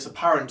when it's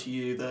apparent to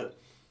you that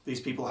these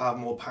people have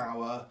more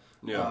power,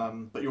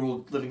 but you're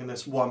all living in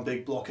this one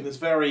big block, and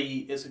it's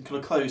a kind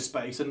of closed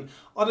space. And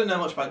I don't know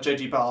much about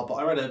J.G. Ballard, but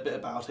I read a bit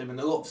about him, and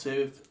a lot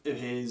of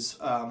his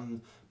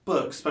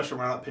books, especially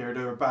around that period,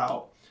 are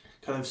about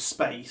kind of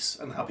space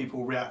and how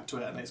people react to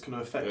it and its kind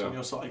of effect on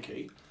your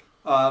psyche.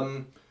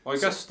 Well, I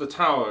guess the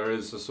tower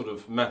is a sort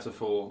of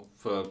metaphor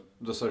for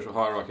the social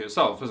hierarchy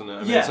itself, isn't it?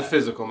 I mean, it's a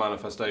physical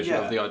manifestation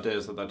of the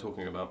ideas that they're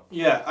talking about.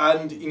 Yeah,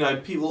 and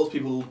lots of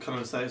people kind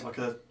of say it's like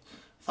a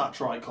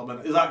Thatcherite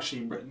comment. It's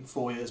actually written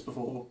 4 years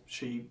before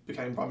she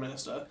became Prime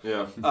Minister.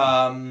 Yeah.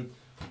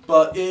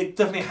 But it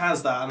definitely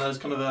has that, and there's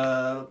kind of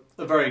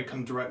a very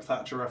kind of direct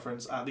Thatcher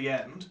reference at the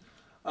end.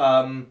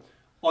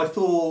 I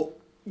thought,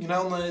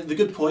 on the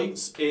good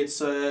points, it's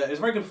a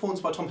very good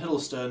performance by Tom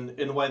Hiddleston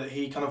in a way that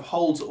he kind of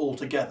holds it all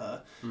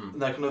together.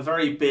 And they're kind of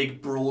very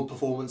big, broad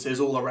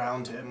performances all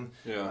around him.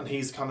 Yeah. And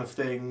he's the kind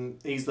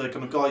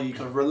of guy you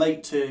kind of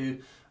relate to,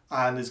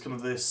 and is kind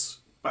of this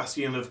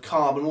bastion of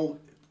calm and all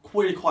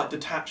really quite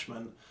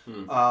detachment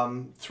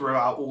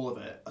throughout all of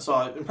it. So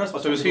I'm impressed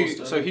by Tom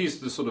Hiddleston. So he's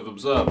the sort of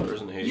observer,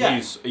 isn't he?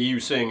 Yeah. Are you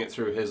seeing it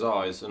through his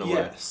eyes in a way?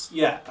 Yes,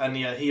 yeah. And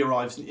he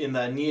arrives in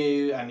there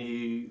new, and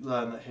you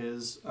learn that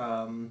his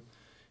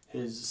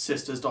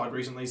sister's died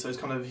recently, so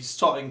he's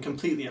starting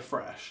completely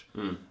afresh.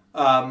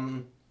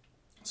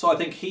 So I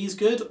think he's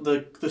good.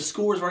 The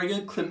score is very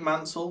good. Clint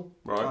Mansell.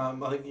 Right.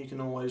 I think you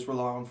can always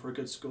rely on for a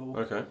good score.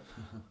 Okay.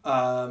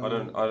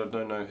 I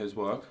don't know his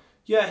work.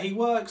 Yeah, he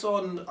works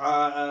on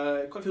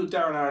quite a few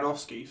Darren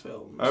Aronofsky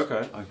films.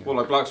 Okay. Well,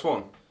 like Black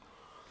Swan.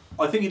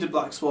 I think he did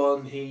Black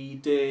Swan. He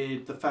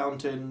did The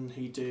Fountain.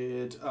 He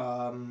did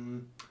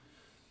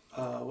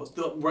what's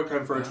the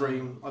Requiem for a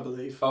Dream, I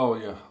believe. Oh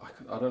yeah,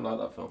 I don't like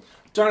that film.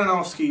 Darren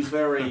Aronofsky's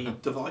very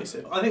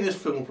divisive. I think this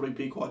film will probably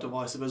be quite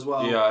divisive as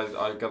well. Yeah,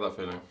 I get that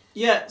feeling.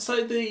 Yeah,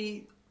 so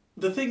the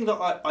thing that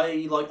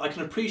I like, I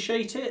can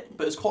appreciate it,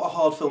 but it's quite a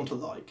hard film to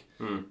like.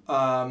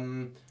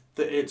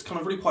 That it's kind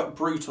of really quite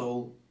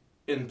brutal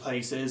in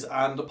places,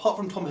 and apart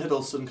from Tom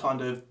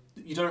Hiddleston,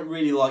 you don't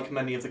really like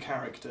many of the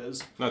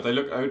characters. No, they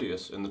look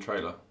odious in the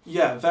trailer.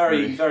 Yeah,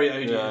 very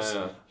odious.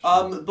 Yeah.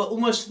 But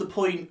almost to the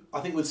point, I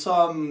think with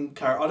some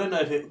characters, I don't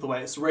know if the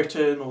way it's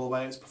written or the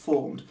way it's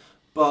performed,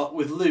 but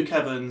with Luke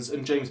Evans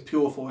and James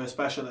Purefoy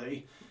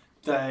especially,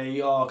 they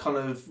are kind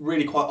of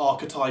really quite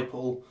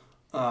archetypal.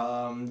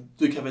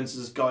 Luke Evans is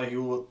this guy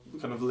who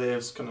kind of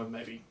lives kind of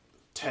maybe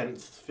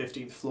 10th,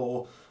 15th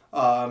floor,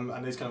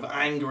 and is kind of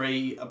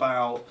angry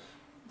about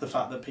the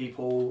fact that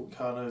people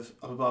kind of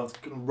up above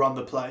run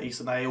the place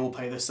and they all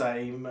pay the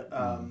same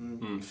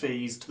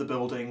fees to the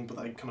building, but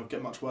they kind of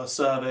get much worse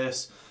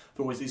service.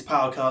 There are always these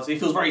power cuts. He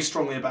feels very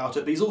strongly about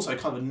it, but he's also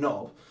kind of a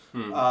knob.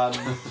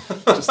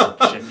 Just a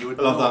genuine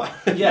knob. Love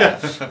that.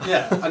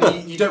 Yeah.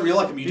 And you don't really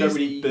like him. He's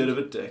a bit of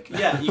a dick.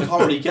 Yeah, you can't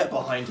really get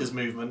behind his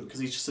movement because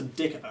he's just a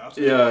dick about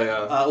it.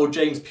 Yeah. Or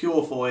James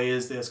Purefoy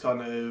is this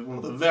kind of one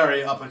of the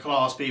very upper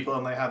class people,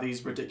 and they have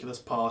these ridiculous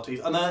parties.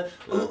 And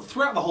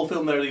throughout the whole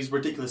film, there are these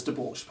ridiculous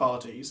debauched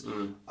parties,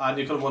 and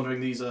you're kind of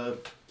wondering these are.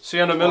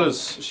 Sienna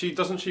Miller's.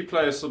 Doesn't she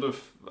play a sort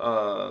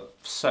of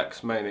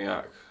sex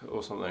maniac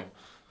or something?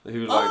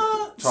 Who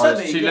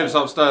lives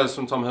upstairs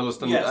from Tom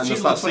Hiddleston, and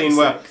there's that scene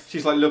where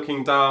she's like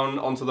looking down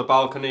onto the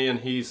balcony and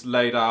he's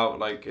laid out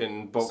like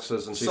in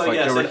boxers, and she's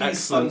you're an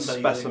excellent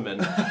specimen.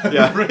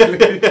 Yeah, really.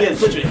 Yeah,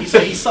 it's literally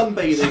he's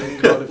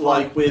sunbathing kind of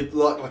like with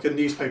like a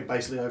newspaper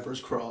basically over his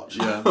crotch,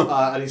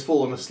 and he's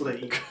fallen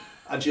asleep,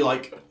 and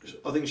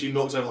I think she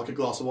knocks over like a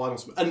glass of wine or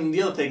something. And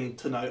the other thing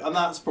to note, and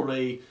that's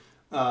probably.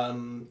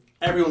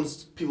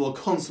 People are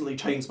constantly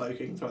chain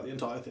smoking throughout the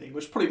entire thing,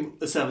 which is probably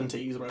the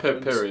 70s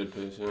reference. Period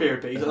piece. Yeah.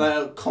 Period piece, and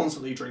they're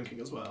constantly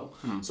drinking as well.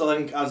 So I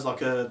think as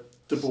like a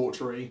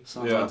debauchery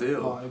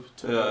ideal vibe.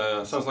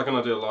 Yeah, sounds like an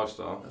ideal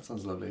lifestyle. That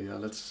sounds lovely. Yeah,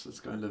 let's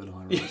go and live in a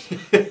high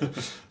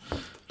rise.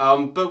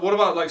 But what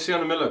about like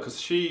Sienna Miller?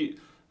 Because she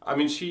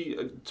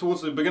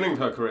towards the beginning of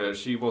her career,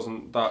 she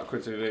wasn't that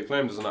critically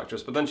acclaimed as an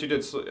actress, but then she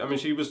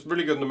was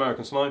really good in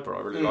American Sniper.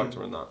 I really liked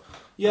her in that.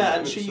 Yeah,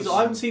 and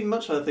I haven't seen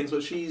much of her things,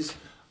 but she's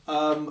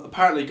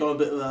apparently got a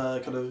bit of a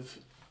kind of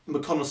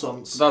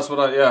reconnaissance. That's what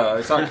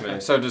exactly.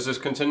 So does this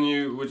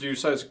continue? Would you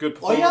say it's a good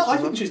performance? Oh yeah, I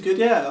think she's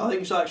good, I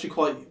think she's actually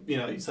quite,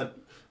 you said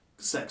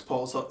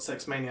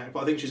sex maniac,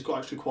 but I think she's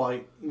actually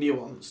quite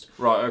nuanced.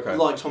 Right, okay.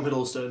 Like Tom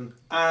Hiddleston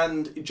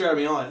and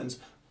Jeremy Irons.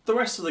 The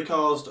rest of the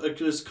cast are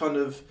just kind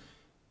of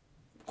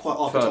quite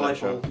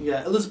archetypal.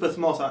 Yeah, Elizabeth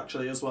Moss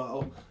actually as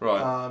well.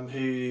 Right.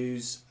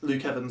 Who's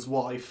Luke Evans'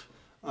 wife,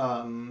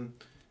 who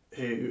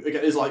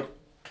again is like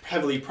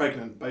heavily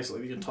pregnant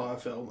basically the entire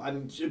film,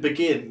 and it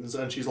begins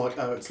and she's like,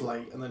 oh, it's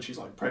late, and then she's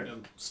like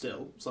pregnant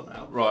still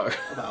somehow. Right.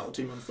 About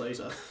 2 months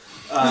later.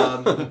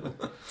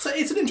 So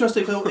it's an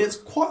interesting film. It's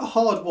quite a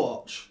hard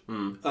watch.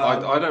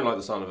 I don't like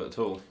the sound of it at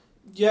all.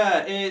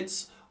 Yeah,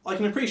 I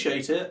can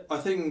appreciate it. I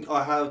think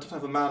I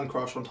have a man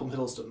crush on Tom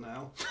Hiddleston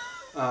now.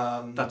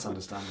 That's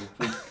understandable.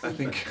 I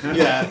think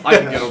Yeah. I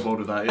can get on board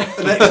with that.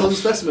 Yeah. An excellent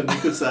specimen, you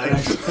could say.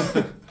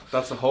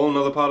 That's a whole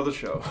nother part of the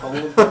show.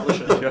 Whole part of the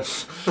show.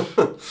 Yes.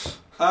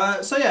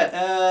 So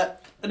yeah,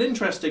 an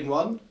interesting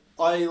one.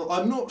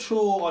 I'm not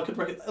sure I could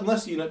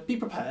unless be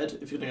prepared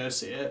if you're going to go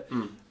see it.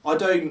 I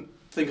don't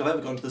think I've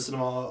ever gone to the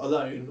cinema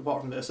alone.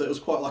 Apart from this, so it was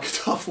quite like a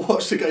tough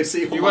watch to go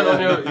see. You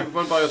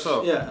went by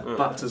yourself. Yeah.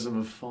 Baptism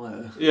of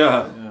fire.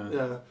 Yeah.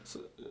 Yeah.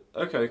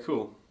 Okay.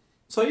 Cool.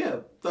 So yeah,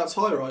 that's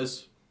High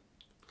Rise.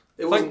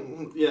 It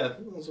wasn't. Yeah,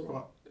 it was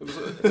alright.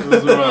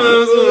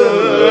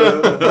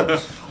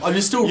 I'm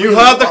just still. You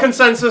heard the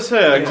consensus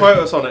here. Yeah. Quote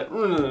us on it.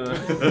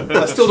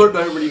 I still don't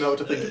really know what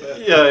to think of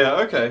it.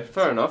 Yeah. Okay.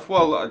 Fair enough.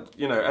 Well,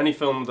 any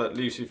film that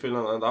leaves you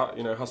feeling like that,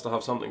 has to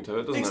have something to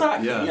it, doesn't it?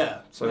 Exactly. Yeah.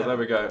 Yeah. So there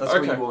we go. That's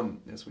okay. what you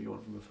want. That's what you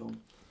want from a film.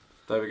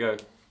 There we go.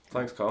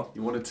 Thanks, Carl.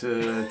 You wanted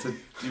to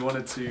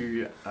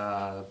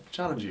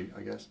challenge you,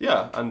 I guess.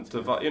 Yeah, and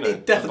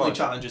it definitely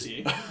challenges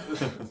you.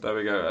 There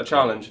we go. A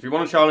challenge. If you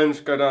want a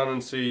challenge, go down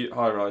and see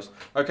High Rise.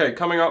 Okay,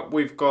 coming up,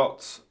 we've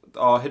got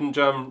our hidden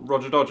gem,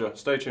 Roger Dodger.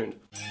 Stay tuned.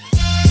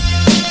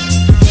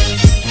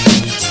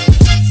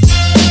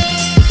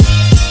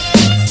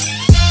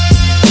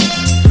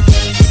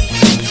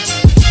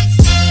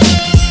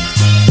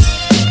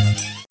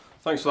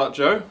 Thanks for that,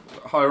 Joe.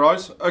 High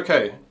Rise.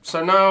 Okay,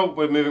 so now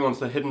we're moving on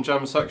to the hidden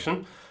gem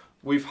section.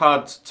 We've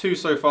had 2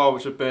 so far,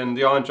 which have been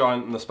the Iron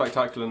Giant and the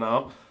Spectacular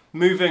now.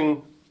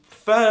 Moving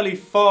fairly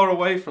far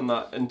away from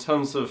that in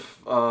terms of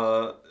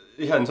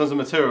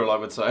material, I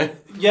would say.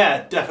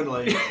 Yeah,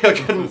 definitely. I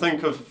couldn't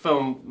think of a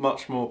film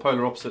much more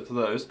polar opposite to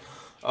those.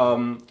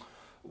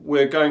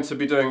 We're going to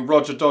be doing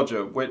Roger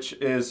Dodger, which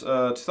is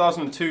a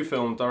 2002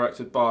 film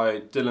directed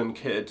by Dylan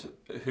Kidd,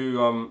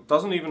 who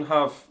doesn't even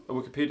have a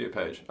Wikipedia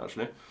page,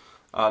 actually.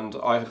 And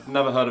I had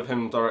never heard of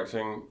him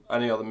directing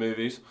any other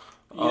movies.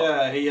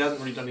 Yeah, he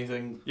hasn't really done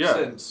anything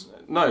since.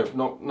 No.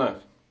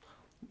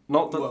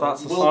 Not that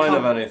that's a sign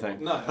of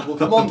anything. No, we'll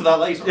come on to that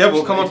later. Yeah,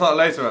 we'll come on to that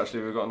later,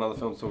 actually. We've got another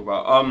film to talk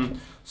about.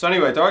 So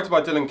anyway, directed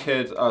by Dylan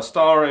Kidd,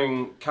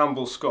 starring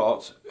Campbell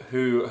Scott,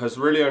 who has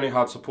really only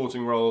had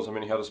supporting roles. I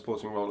mean, he had a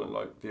supporting role in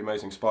The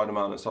Amazing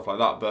Spider-Man and stuff like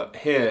that, but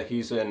here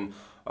he's in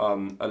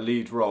a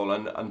lead role.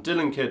 And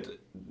Dylan Kidd,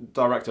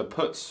 director,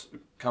 puts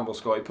Campbell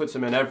Scott, he puts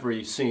him in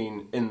every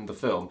scene in the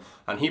film,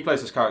 and he plays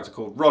this character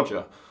called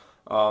Roger.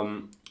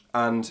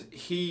 And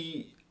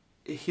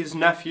his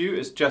nephew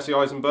is Jesse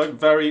Eisenberg,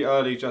 very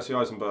early Jesse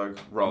Eisenberg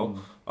role.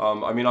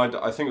 I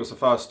think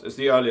it's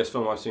the earliest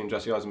film I've seen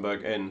Jesse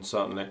Eisenberg in,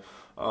 certainly.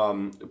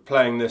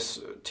 Playing this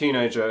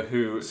teenager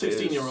who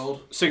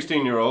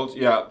 16-year-old,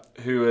 yeah,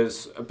 who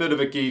is a bit of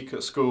a geek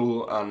at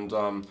school, and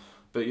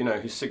but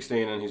he's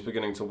 16 and he's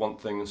beginning to want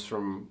things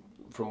from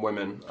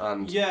women,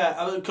 and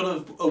kind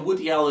of a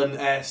Woody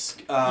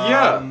Allen-esque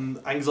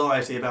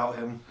anxiety about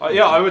him.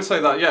 I would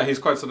say that. Yeah, he's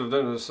quite sort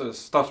of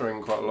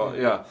stuttering quite a lot.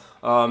 Yeah,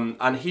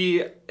 and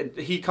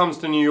he comes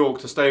to New York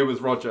to stay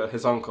with Roger,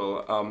 his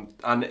uncle,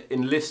 and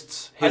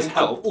enlists his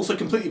help. Also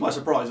completely by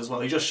surprise as well.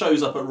 He just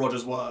shows up at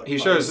Roger's work.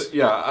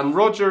 And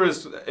Roger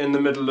is in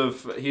the middle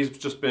of. He's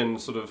just been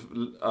sort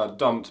of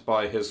dumped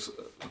by his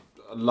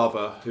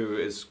lover, who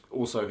is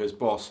also his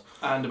boss,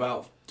 and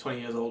about 20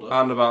 years older.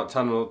 And about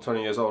 10 or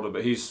 20 years older,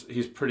 but he's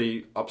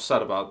pretty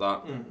upset about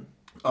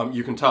that.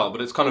 You can tell, but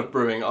it's kind of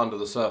brewing under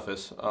the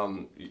surface.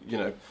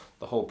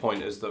 The whole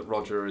point is that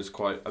Roger is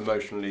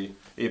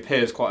he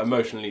appears quite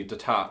emotionally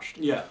detached.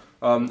 Yeah.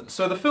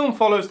 So the film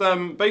follows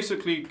them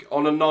basically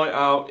on a night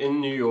out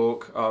in New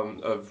York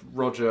of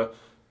Roger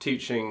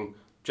teaching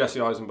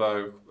Jesse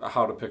Eisenberg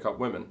how to pick up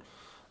women.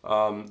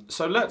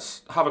 So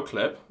let's have a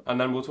clip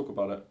and then we'll talk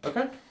about it,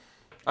 okay?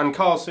 And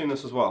Carl's seen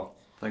this as well.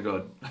 Thank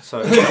God.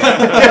 So,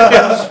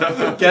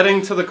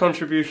 getting to the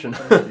contribution.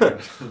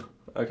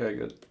 Okay,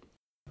 good.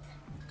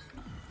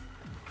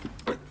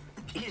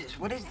 Jesus,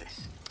 what is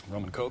this?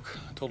 Rum and Coke.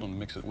 I told him to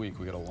mix it weak.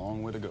 We got a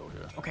long way to go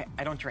here. Okay,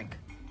 I don't drink.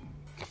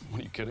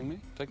 What, are you kidding me?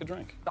 Take a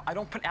drink. I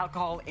don't put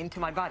alcohol into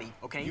my body,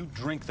 okay? You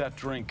drink that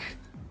drink.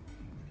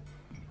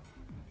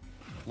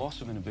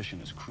 Loss of inhibition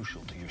is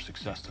crucial to your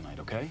success tonight,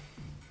 okay?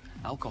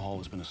 Alcohol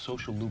has been a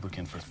social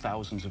lubricant for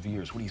thousands of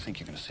years. What do you think,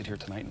 you're going to sit here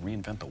tonight and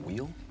reinvent the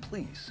wheel?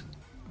 Please.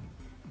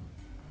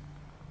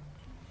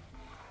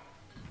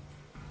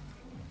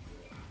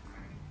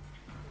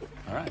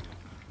 All right.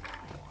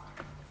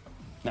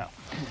 Now,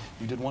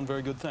 you did one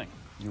very good thing.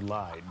 You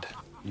lied.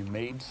 You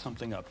made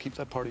something up. Keep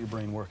that part of your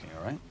brain working,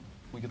 all right?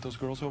 We get those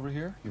girls over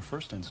here, your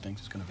first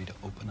instinct is going to be to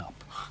open up,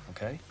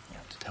 okay? Yeah.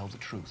 To tell the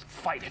truth.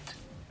 Fight it.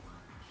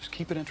 Just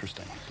keep it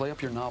interesting. Play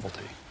up your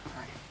novelty. All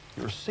right.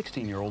 You're a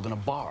 16-year-old in a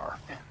bar.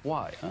 Yeah.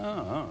 Why?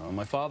 Oh,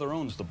 my father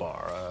owns the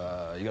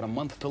bar. You got a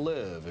month to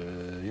live.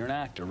 You're an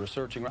actor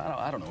researching.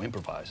 I don't know.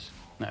 Improvise.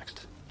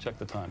 Next. Check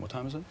the time. What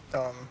time is it?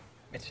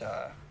 It's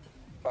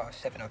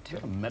 7:02. You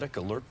have a medic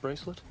alert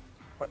bracelet?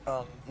 What,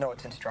 no,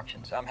 it's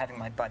instructions. I'm having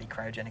my body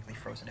cryogenically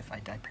frozen if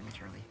I die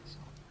prematurely, so...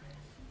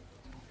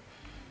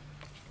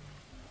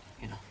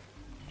 You know,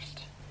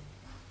 just...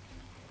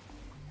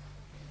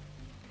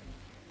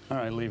 All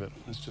right, leave it.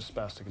 It's just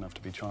spastic enough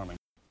to be charming.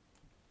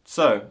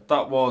 So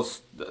that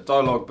was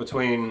dialogue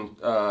between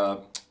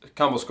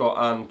Campbell Scott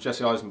and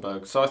Jesse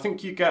Eisenberg. So I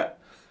think you get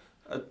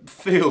a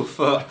feel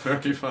for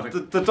Very funny.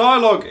 the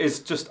dialogue is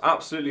just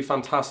absolutely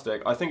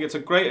fantastic. I think it's a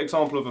great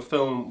example of a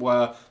film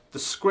where the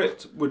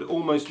script you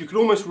could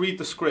almost read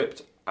the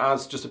script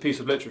as just a piece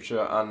of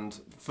literature, and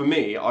for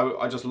me,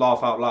 I just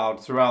laugh out loud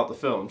throughout the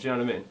film. Do you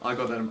know what I mean? I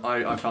got that.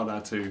 I felt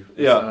that too. It's,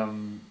 Yeah.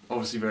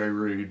 Obviously very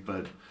rude,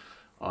 but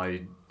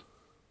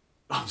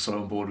I'm so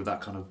on board with that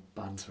kind of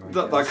banter.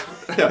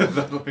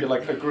 You're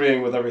like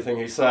agreeing with everything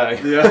he's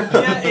saying. Yeah.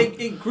 Yeah,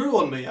 it grew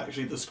on me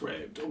actually, the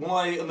script. In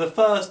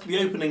the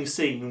opening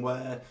scene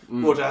where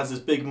Roger has this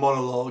big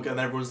monologue and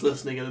everyone's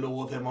listening in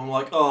awe of him, I'm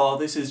like, oh,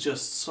 this is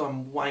just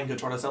some wanker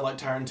trying to sound like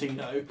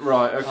Tarantino.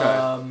 Right,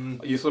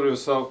 okay. You thought it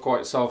was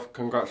quite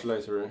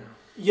self-congratulatory.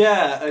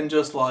 Yeah, and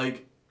just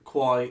like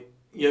quite,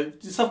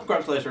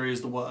 self-congratulatory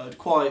is the word,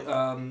 quite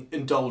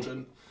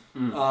indulgent.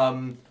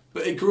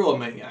 But it grew on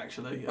me,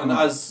 actually. And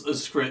as a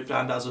script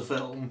and as a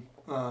film,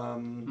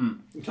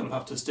 you kind of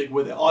have to stick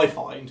with it, I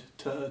find,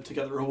 to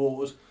get the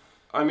reward.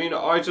 I mean,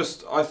 I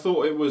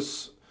thought it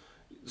was...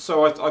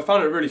 So I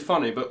found it really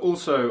funny, but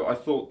also I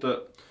thought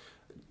that,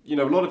 a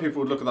lot of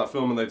people would look at that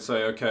film and they'd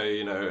say,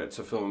 okay, it's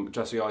a film,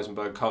 Jesse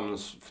Eisenberg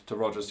comes to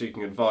Roger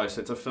seeking advice.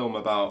 It's a film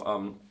about,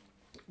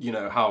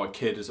 how a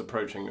kid is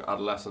approaching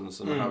adolescence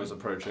and how he's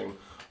approaching...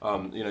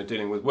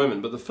 dealing with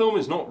women. But the film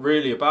is not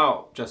really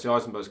about Jesse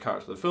Eisenberg's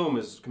character. The film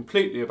is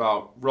completely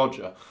about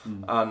Roger.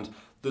 And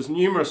there's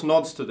numerous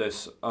nods to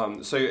this.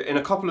 So in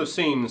a couple of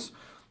scenes,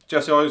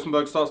 Jesse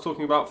Eisenberg starts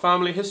talking about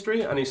family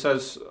history, and he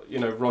says,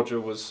 Roger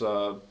was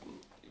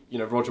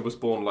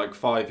born like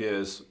 5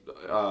 years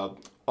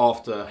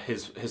after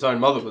his own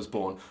mother was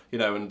born,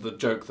 and the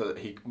joke that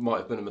he might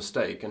have been a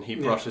mistake, and he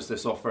brushes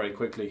this off very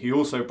quickly. He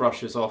also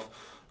brushes off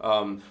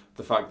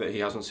the fact that he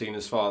hasn't seen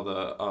his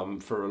father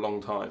for a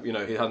long time.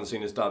 He hadn't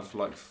seen his dad for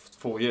like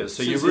 4 years.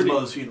 So Since his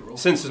mother's funeral.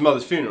 Since his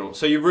mother's funeral.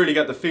 So you really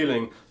get the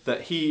feeling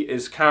that he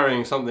is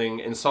carrying something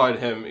inside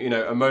him,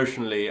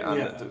 emotionally,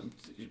 and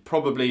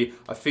probably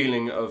a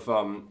feeling of...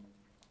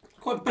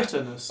 quite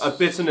bitterness. A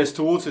bitterness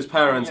towards his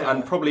parents,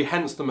 and probably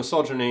hence the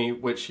misogyny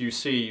which you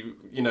see,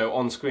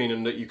 on screen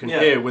and that you can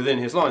hear within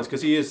his lines,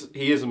 because he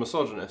is a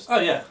misogynist. Oh,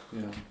 yeah.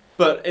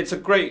 But it's a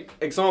great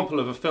example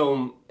of a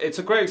film. It's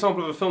a great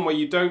example of a film where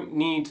you don't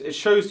need... It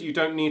shows that you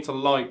don't need to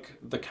like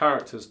the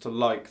characters to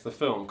like the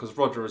film, because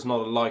Roger is not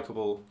a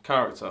likeable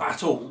character.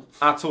 At all.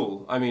 At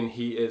all. I mean,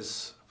 he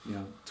is...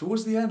 Yeah.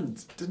 Towards the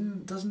end,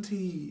 doesn't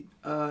he...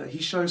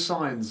 he shows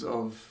signs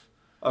of...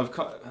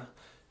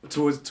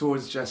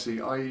 Towards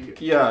Jesse,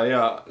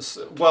 Yeah.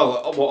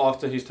 Well,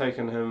 after he's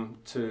taken him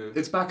to...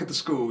 It's back at the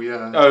school,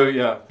 yeah. Oh,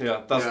 yeah.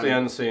 That's the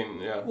end scene,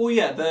 yeah. Well,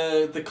 yeah,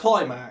 the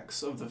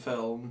climax of the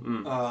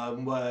film,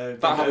 where that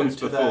they go happens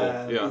to before,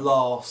 their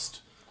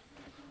last...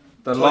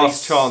 The place.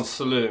 Last Chance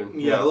Saloon.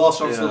 Yeah, the Last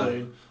Chance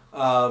Saloon.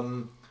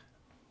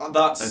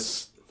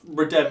 That's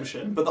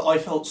redemption, but I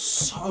felt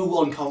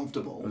so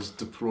uncomfortable. It was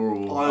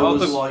deplorable. I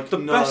was like, the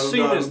best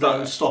scene is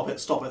that... stop it.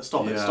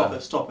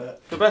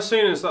 The best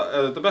scene is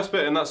that the best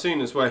bit in that scene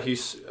is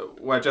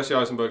where Jesse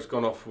Eisenberg's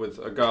gone off with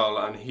a girl,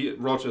 and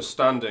Roger's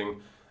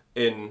standing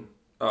in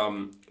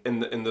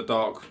the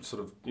dark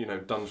sort of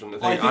dungeon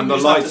thing, and the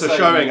lights are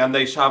showing, and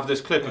they have this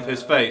clip of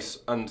his face,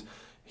 and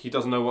he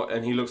doesn't know what,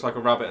 and he looks like a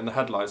rabbit in the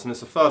headlights, and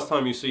it's the first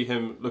time you see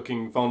him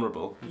looking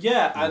vulnerable.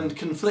 Yeah, and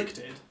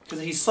conflicted,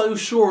 because he's so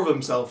sure of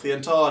himself the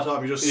entire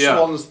time. He just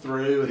swans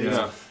through, and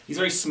he's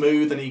very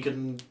smooth, and he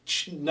can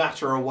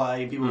natter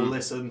away, and people will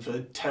listen for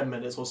 10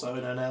 minutes or so,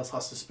 and no one else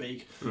has to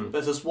speak.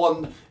 But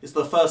it's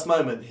the first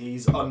moment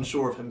he's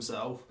unsure of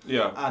himself,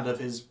 and of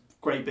his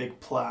great big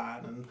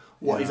plan, and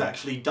what he's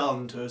actually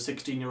done to a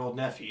 16-year-old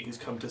nephew who's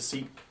come to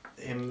seek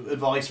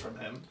advice from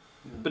him.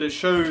 But it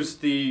shows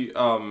the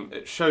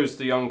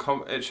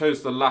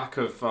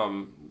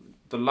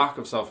lack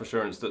of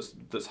self-assurance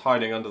that's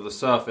hiding under the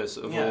surface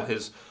of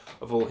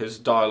all his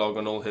dialogue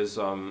and all his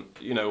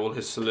all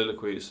his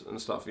soliloquies and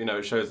stuff.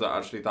 It shows that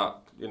actually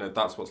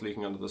that's what's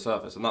leaking under the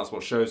surface, and that's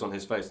what shows on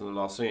his face in the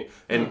last scene,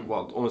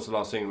 almost the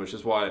last scene, which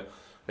is why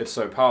it's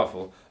so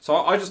powerful. So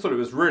I just thought it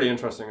was really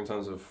interesting in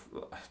terms of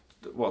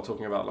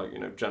talking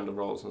about gender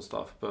roles and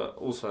stuff, but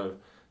also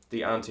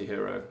the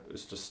anti-hero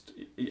is just...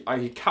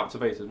 He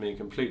captivated me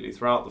completely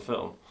throughout the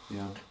film.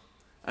 Yeah.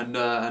 And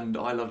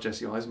I love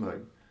Jesse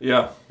Eisenberg.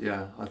 Yeah.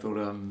 Yeah, I thought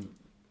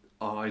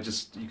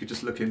you could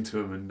just look into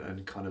him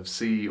and kind of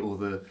see all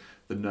the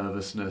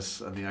nervousness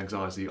and the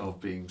anxiety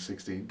of being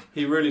 16.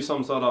 He really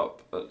sums that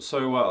up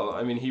so well.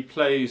 I mean,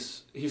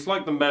 he's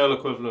like the male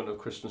equivalent of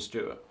Kristen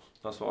Stewart.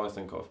 That's what I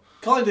think of.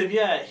 Kind of,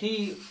 yeah.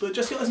 But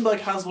Jesse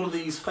Eisenberg has one of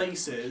these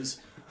faces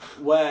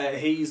where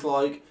he's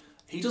like...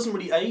 he doesn't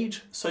really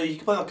age, so you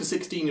could play like a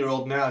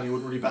 16-year-old now and you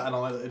wouldn't really bat an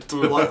eyelid.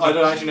 Like, I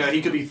don't actually know,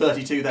 he could be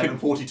 32 then and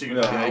 42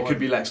 now. Yeah, it could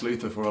be Lex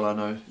Luthor for all I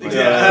know.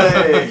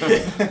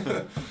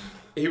 Yeah.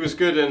 He was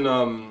good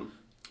in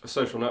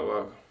Social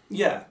Network.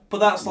 Yeah, but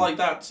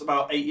that's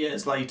about 8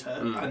 years later,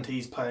 and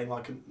he's playing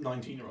like a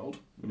 19-year-old.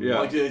 Yeah,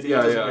 like, he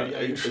doesn't really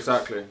age.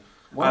 Exactly.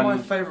 One of my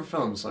favourite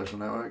films, Social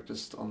Network,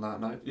 just on that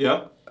note.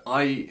 Yeah?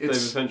 David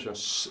Fincher.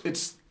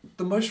 It's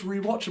the most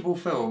rewatchable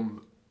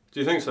film. Do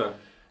you think so?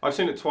 I've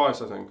seen it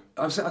twice, I think.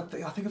 I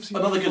think I've seen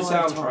Another it good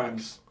 5 soundtrack.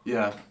 times.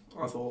 Yeah.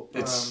 I thought.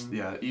 It's,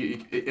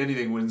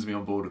 anything wins me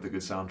on board with a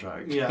good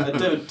soundtrack. Yeah,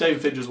 and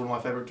David Fincher's one of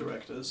my favourite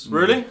directors.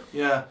 Really?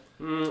 Yeah.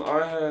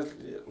 I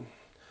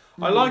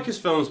like his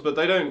films, but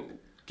they don't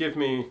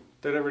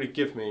really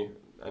give me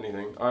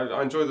anything.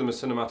 I enjoy them as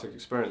cinematic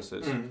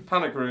experiences.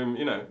 Panic Room,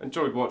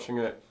 enjoyed watching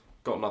it,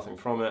 got nothing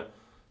from it.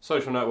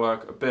 Social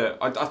Network, a bit.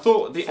 I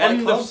thought the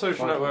end of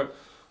Social Network...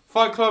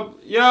 Fight Club,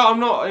 yeah, I'm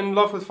not in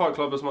love with Fight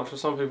Club as much as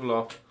some people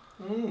are.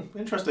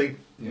 Interesting.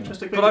 Yeah.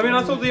 Interesting. But I mean,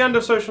 I thought the end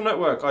of Social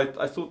Network,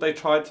 I thought they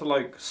tried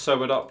to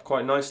sew it up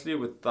quite nicely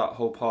with that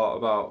whole part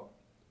about,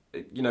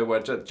 where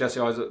Jesse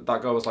Eisenberg,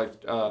 that girl was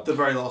like... the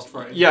very last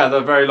frame. Yeah,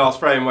 the very last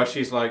frame where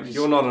she's like,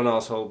 you're not an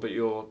asshole, but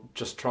you're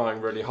just trying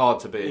really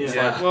hard to be. It's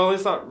like, well,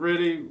 is that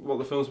really what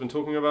the film's been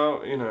talking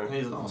about?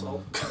 He's an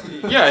asshole.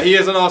 Yeah, he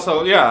is an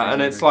asshole, yeah,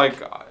 and it's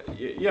like, I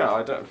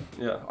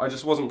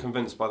just wasn't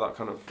convinced by that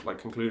kind of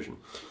conclusion.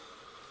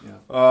 Yeah.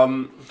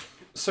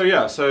 So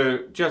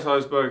Jesse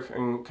Eisenberg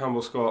and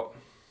Campbell Scott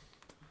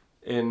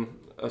in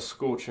a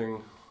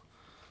scorching,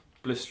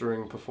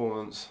 blistering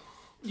performance.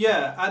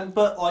 Yeah, I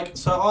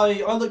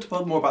looked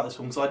up more about this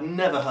film because I'd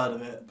never heard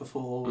of it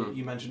before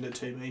you mentioned it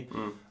to me.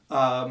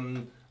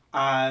 And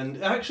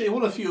actually it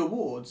won a few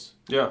awards.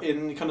 Yeah.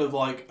 In kind of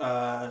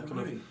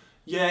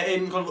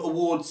in kind of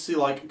awards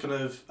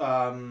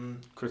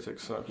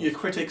Critics circles. Yeah,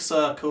 critic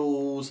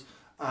circles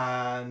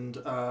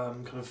and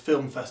kind of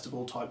film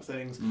festival type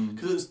things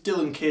because it's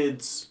Dylan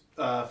Kidd's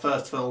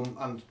first film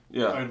and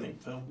only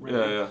film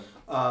really. Yeah.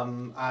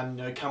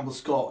 And Campbell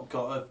Scott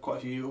got quite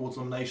a few awards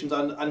nominations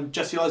and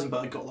Jesse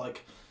Eisenberg got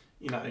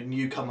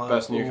newcomer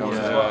best newcomer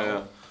as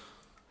well.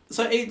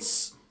 So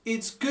it's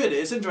good.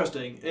 It's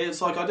interesting.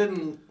 It's I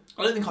don't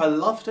think I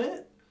loved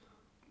it.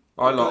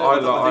 I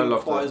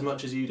loved quite it as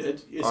much as you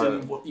did. It's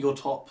in your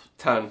top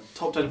 10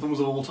 films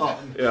of all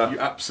time. Yeah, you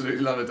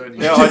absolutely love it, don't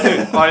you? Yeah, I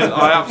do.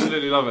 I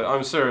absolutely love it.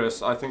 I'm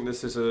serious. I think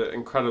this is an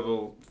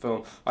incredible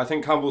film. I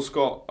think Campbell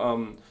Scott,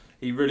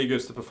 he really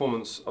gives the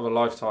performance of a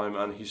lifetime,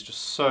 and he's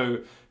just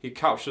he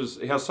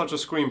has such a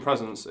screen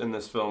presence in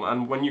this film.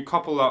 And when you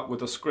couple that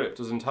with a script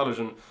as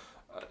intelligent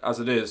as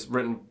it is,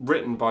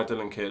 written by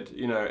Dylan Kidd,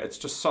 it's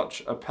just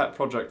such a pet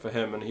project for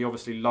him, and he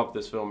obviously loved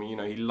this film.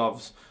 He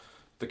loves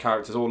the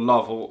characters, or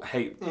love or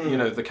hate,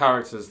 the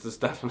characters. There's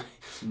definitely,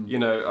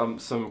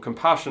 some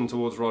compassion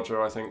towards Roger,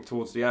 I think,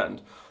 towards the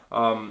end. I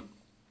do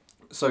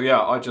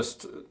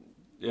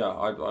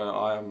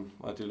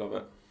love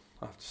it,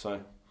 I have to say.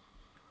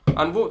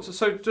 And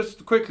so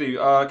just quickly,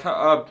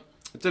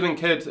 Dylan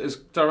Kidd is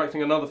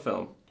directing another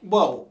film.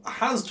 Well,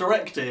 has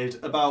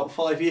directed about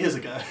 5 years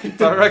ago.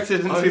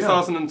 Directed in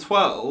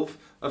 2012,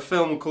 a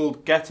film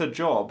called Get a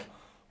Job,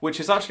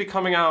 which is actually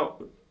coming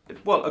out,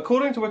 well,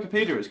 according to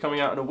Wikipedia, it's coming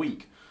out in a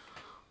week.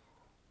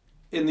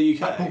 In the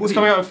UK? It's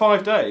coming out in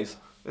 5 days.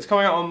 It's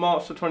coming out on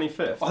March the 25th. I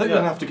think we're going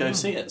to have to go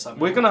see it somehow.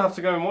 We're going to have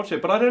to go and watch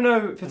it, but I don't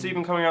know if it's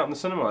even coming out in the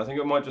cinema. I think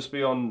it might just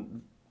be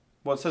on,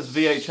 it says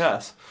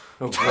VHS.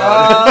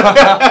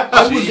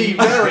 I would be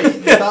very...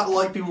 Is that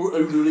like people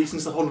only releasing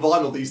stuff on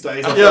vinyl these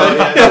days?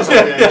 Yeah. That's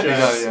like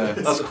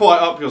VHS. That's quite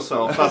up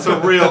yourself. That's a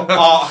real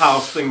art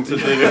house thing to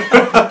do.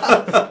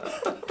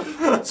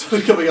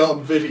 So coming out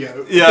on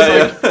video.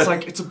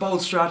 It's a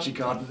bold strategy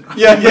card.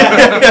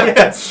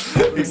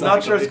 Exactly.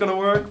 Not sure it's going to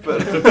work,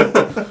 but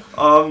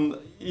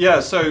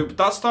so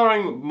that's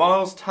starring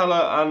Miles Teller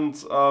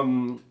and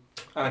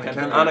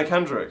Anna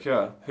Kendrick,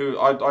 who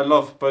I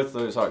love both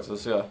those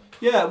actors,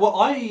 Yeah, well,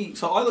 I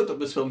looked up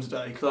this film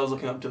today because I was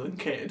looking up Dylan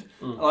Kidd,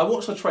 and I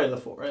watched the trailer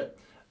for it,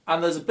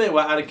 and there's a bit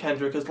where Anna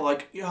Kendrick is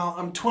like,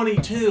 I'm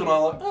 22, and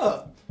I'm like,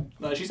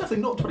 no, she's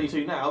definitely not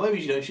 22 now. Maybe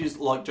she's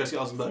like Jesse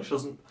Eisenberg. She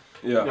doesn't.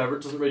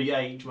 Doesn't really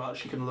age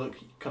much. She can look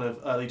kind of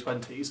early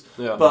 20s.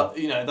 Yeah. But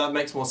that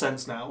makes more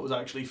sense now. It was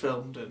actually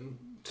filmed in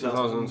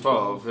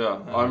 2012. Yeah.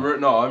 I'm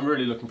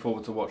really looking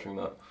forward to watching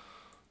that.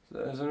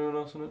 Is anyone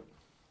else in it?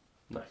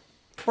 No.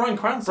 Bryan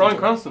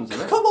Cranston's in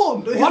it. Come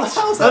on! What?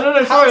 How's that?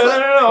 No. Sorry,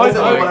 no.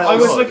 I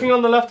was looking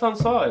on the left-hand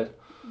side.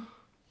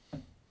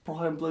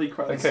 Bryan bloody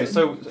Cranston. Okay,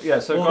 so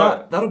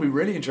that'll be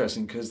really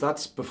interesting because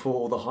that's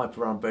before the hype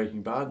around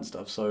Breaking Bad and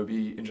stuff. So it'll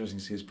be interesting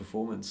to see his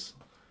performance.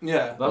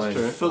 Yeah, that's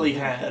true. Fully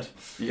haired.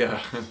 Yeah,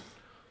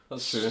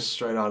 that's true.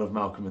 Straight out of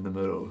Malcolm in the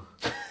Middle.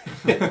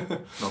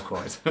 Not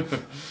quite.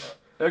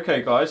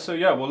 Okay, guys. So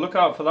we'll look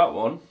out for that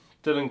one.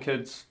 Dylan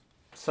Kidd's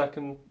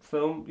second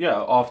film.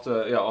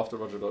 After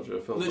Roger Dodger.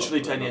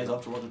 Literally 10 years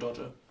after Roger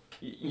Dodger.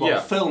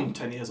 Filmed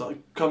 10 years,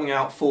 coming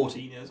out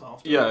 14 years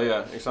after.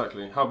 Yeah,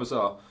 exactly. How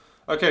bizarre.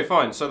 Okay,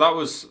 fine. So that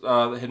was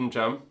The Hidden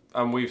Gem.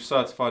 and we've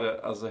certified it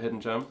as a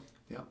hidden gem.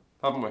 Yeah.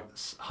 Haven't we?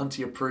 It's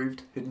Hunty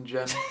approved hidden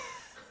gem.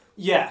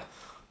 Yeah.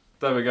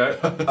 There we go.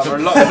 A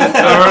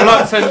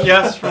reluctant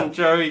yes from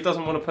Joe. He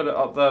doesn't want to put it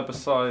up there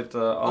beside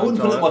Iron I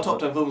wouldn't put it in Giant, my top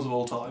 10 films of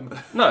all time.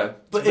 No,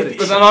 But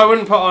but then I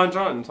wouldn't put Iron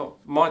Giant in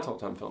my top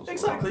 10 films.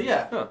 Exactly,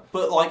 yeah. Yeah.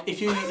 But like,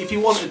 if you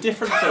want a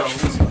different film,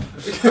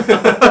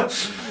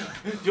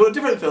 if you want a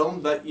different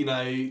film that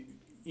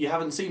you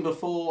haven't seen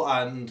before,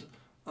 and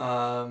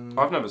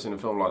I've never seen a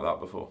film like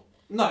that before.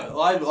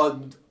 no, I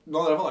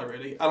neither have I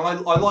really, and I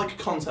like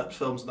concept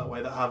films in that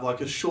way that have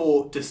like a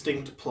short,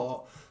 distinct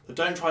plot that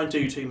don't try and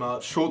do too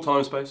much. Short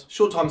time space.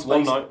 Short time space.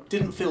 One night.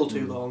 Didn't feel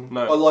too long.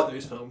 No. I like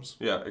those films.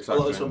 Yeah, I exactly.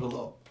 like those films a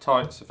lot.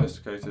 Tight,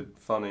 sophisticated,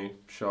 funny,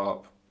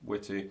 sharp,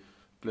 witty,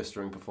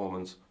 blistering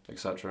performance,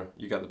 etc.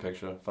 You get the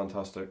picture.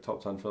 Fantastic.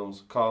 Top 10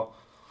 films. Carl.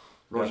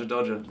 Roger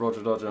Dodger.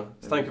 Roger Dodger.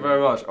 Thank you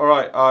very much. All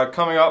right,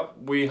 coming up,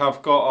 we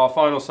have got our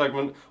final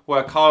segment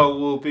where Kyle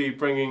will be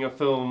bringing a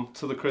film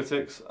to the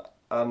critics,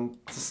 and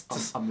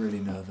I'm really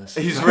nervous.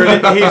 he's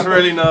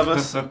really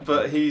nervous,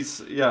 but he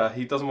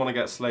doesn't want to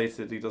get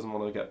slated. He doesn't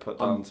want to get put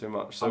down too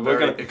much. So I'm we're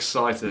very gonna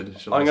excited.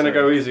 I'm gonna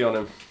go easy on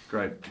him.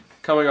 Great.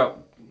 Coming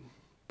up.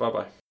 Bye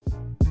bye.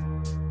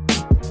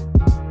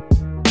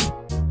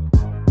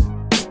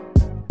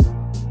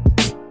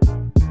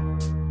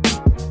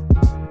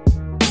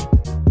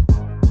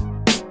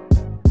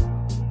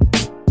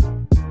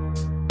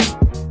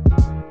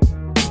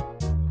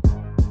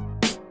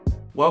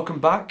 Welcome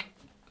back.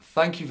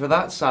 Thank you for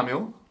that,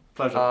 Samuel.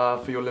 Pleasure.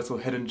 For your little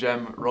hidden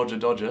gem, Roger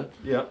Dodger.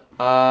 Yeah.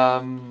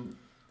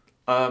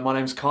 My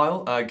name's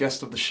Kyle,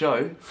 guest of the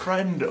show.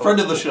 Friend of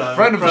the show.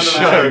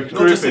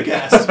 Not just a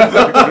guest.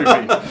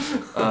 Groupie.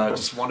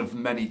 Just one of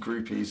many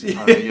groupies.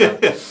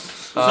 Yeah.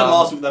 So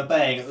last week they're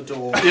baying at the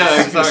door.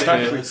 Yeah,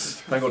 exactly.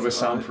 Thank God we're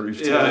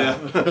soundproofed. Yeah.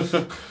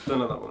 Don't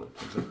know that one.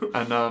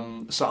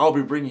 And so I'll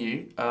be bringing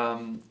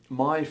you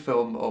my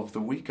film of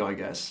the week, I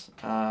guess.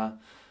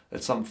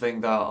 It's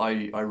something that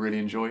I really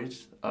enjoyed.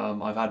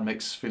 I've had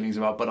mixed feelings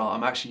about, but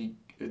I'm actually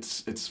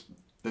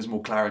there's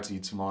more clarity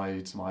to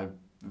my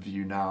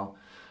view now.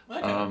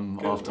 Okay.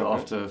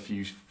 After a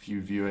few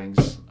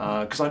viewings,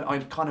 because I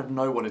kind of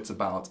know what it's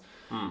about.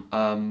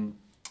 And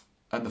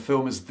the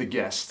film is The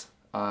Guest,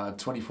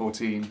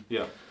 2014.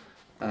 Yeah.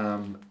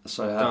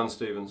 So Dan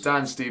Stevens.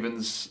 Dan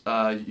Stevens,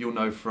 you'll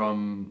know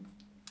from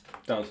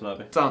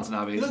Downton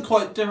Abbey. He looks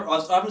quite different.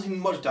 I haven't seen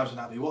much of Downton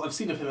Abbey. What I've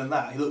seen of him in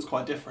that, he looks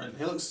quite different.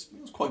 He looks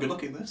quite good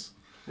looking. This.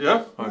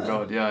 Yeah. Oh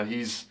God, yeah.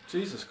 He's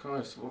Jesus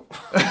Christ. What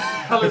the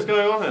hell is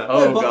going on here?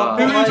 Oh God.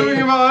 Who were you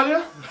talking about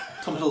earlier?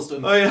 Tom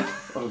Hiddleston. Oh yeah.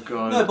 Oh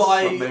God. No, but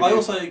I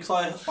also because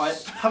I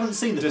haven't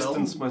seen the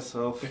Distance film.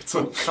 myself. It's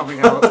all coming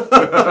out.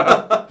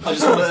 I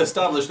just want to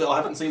establish that I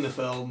haven't seen the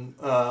film.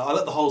 I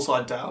let the whole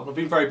side down. I've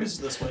been very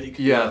busy this week.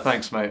 Yeah,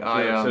 thanks, mate.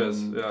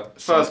 Cheers. Yeah.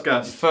 First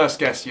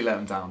guest. You let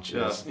him down.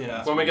 Cheers.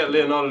 Yeah. When we get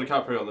Leonardo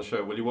DiCaprio on the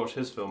show, will you watch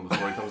his film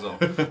before he comes on?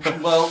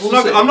 Well,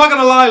 we'll see. I'm not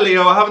going to lie,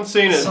 Leo. I haven't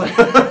seen it.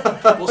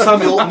 Well,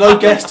 Samuel, no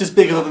guest is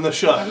bigger than the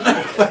show.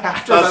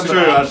 That's true.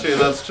 Actually,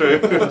 that's true.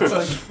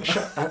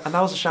 And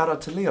that was a shout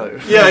out to Leo.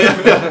 Yeah.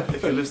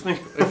 If you're listening.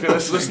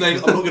 Listening,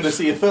 I'm not going to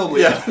see a film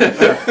with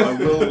you. I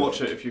will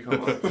watch it if you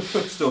come on.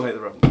 Still hate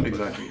the reference.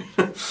 Exactly.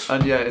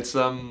 And yeah,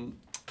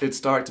 it's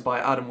directed by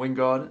Adam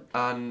Wingard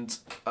and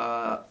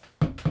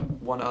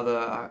one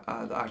other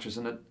actress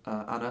in it,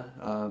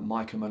 Anna,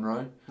 Micah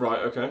Monroe. Right.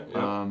 Okay.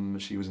 Yeah.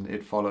 She was in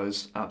It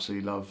Follows.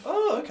 Absolutely love.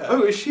 Oh, okay.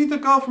 Oh, is she the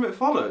girl from It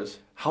Follows?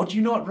 How do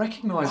you not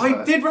recognise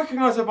her? I did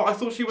recognise her, but I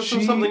thought she was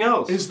from something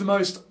else. Is the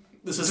most.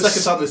 This is the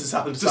second time this has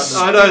happened to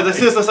Samuel. I know,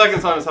 this is the second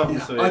time it's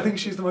happened to me. I think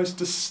she's the most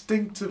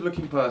distinctive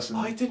looking person.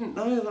 I didn't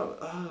know that.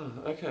 Oh,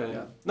 okay.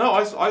 Yeah.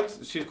 No,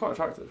 she's quite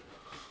attractive.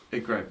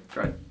 Great.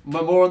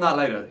 But more on that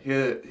later.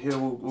 Here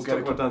we'll get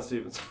talk about Dan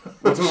Stevens.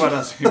 We'll talk about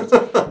Dan Stevens.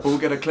 But we'll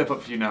get a clip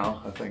up for you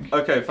now, I think.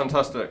 Okay,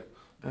 fantastic.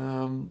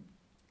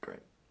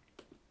 Great.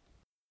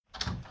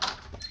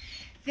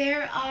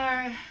 There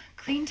are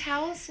clean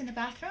towels in the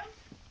bathroom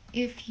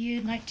if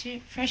you'd like to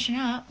freshen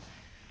up.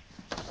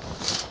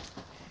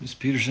 Miss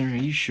Peterson, are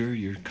you sure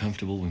you're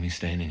comfortable with me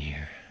standing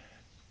here?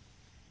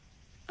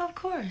 Of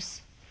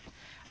course.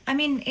 I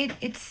mean,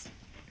 it's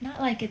not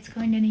like it's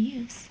going to any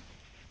use.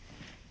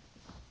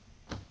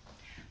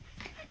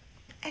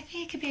 I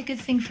think it could be a good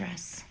thing for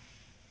us.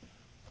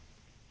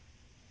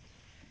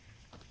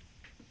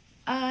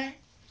 I'm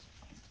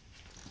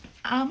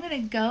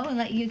gonna go and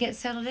let you get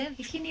settled in.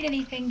 If you need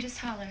anything, just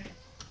holler.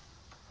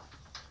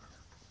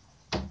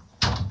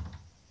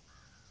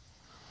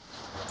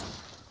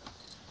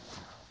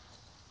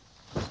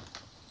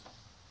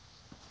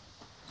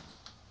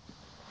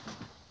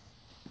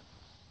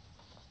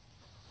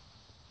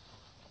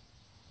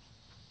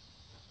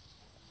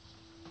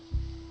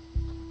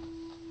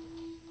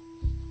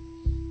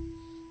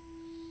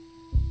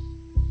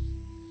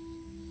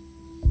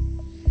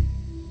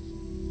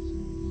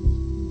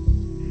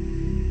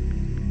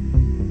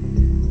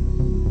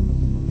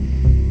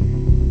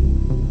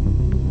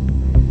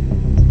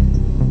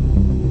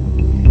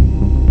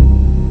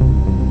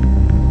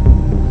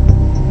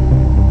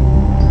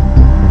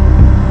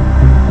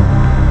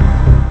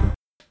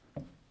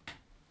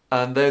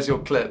 And there's your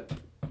clip.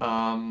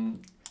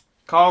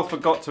 Carl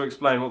forgot to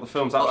explain what the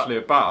film's actually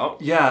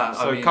about. Yeah,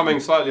 So I mean, coming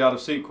slightly out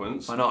of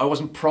sequence. I know I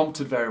wasn't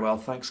prompted very well,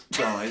 thanks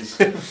guys.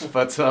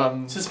 But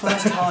It's his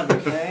first time,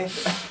 okay?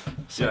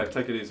 Yeah,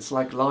 take it easy. it's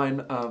like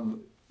line. Yeah.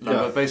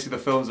 But basically,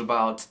 the film's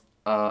about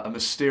a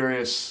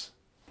mysterious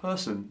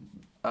person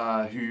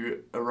who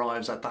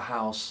arrives at the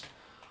house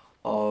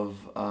of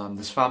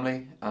this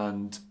family,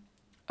 and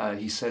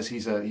he says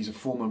he's a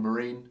former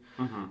Marine,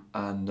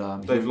 and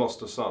They've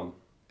lost a son.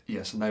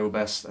 Yes, and they were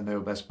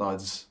best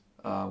buds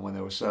when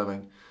they were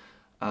serving,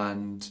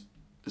 and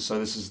so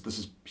this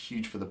is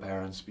huge for the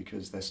parents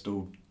because they're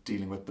still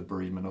dealing with the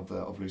bereavement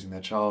of losing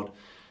their child,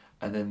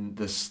 and then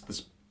this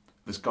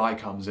guy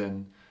comes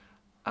in,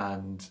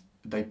 and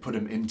they put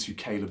him into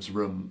Caleb's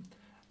room.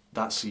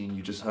 That scene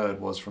you just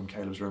heard was from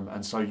Caleb's room,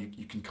 and so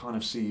you can kind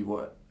of see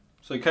what.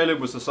 So Caleb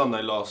was the son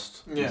they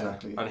lost. Yeah.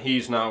 Exactly. And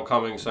he's now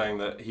coming saying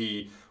that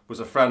he was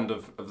a friend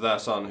of their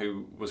son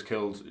who was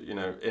killed,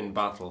 in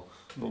battle.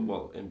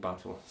 Well, in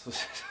battle.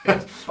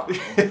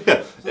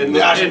 In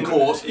the Ashen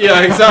Court.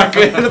 Yeah,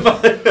 exactly.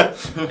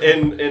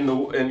 in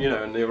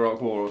the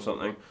Iraq War or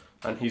something.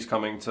 And he's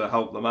coming to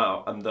help them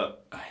out, and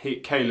that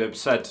Caleb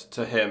said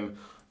to him,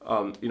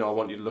 I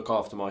want you to look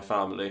after my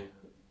family.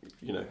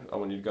 I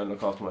want you to go and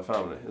look after my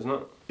family, isn't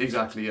it?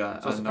 Exactly, yeah.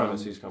 So that's the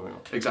premise he's coming on.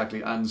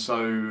 Exactly, and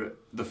so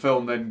the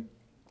film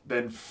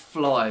then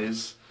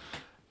flies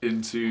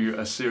into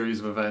a series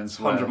of events.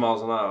 100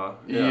 miles an hour.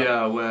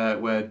 Yeah,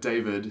 where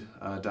David,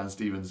 Dan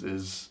Stevens,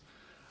 is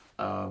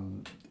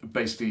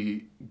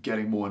basically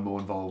getting more and more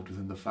involved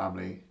within the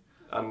family.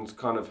 And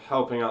kind of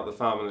helping out the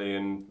family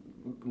in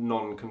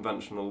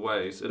non-conventional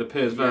ways. It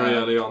appears very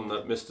early on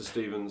that Mr.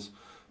 Stevens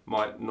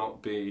might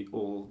not be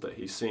all that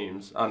he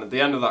seems. And at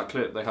the end of that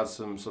clip, they had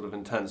some sort of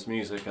intense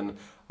music and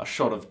a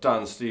shot of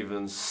Dan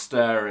Stevens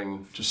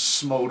staring, just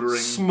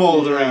smouldering,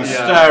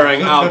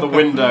 staring out the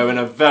window in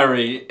a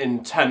very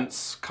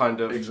intense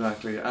kind of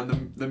exactly.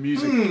 And the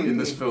music in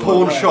this film,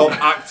 pawn shop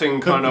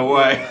acting kind of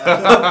way.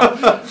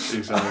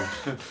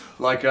 Exactly,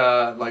 like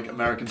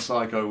American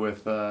Psycho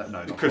with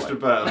not Christian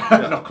quite.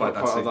 Bale, not quite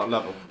that at that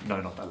level.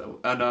 No, not that level.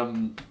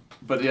 And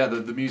but yeah,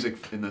 the music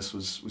in this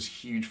was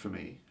huge for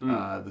me.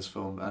 This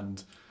film,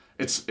 and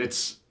it's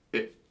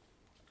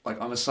like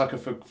I'm a sucker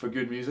for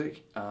good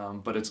music,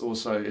 but it's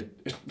also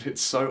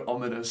it's so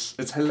ominous.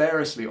 It's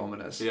hilariously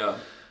ominous. Yeah,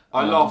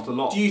 I laughed a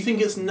lot. Do you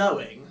think it's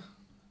knowing?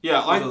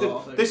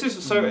 Yeah, this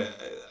is so.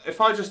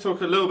 If I just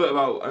talk a little bit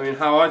about,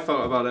 how I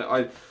felt about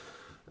it,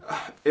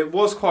 it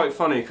was quite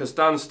funny because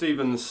Dan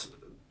Stevens,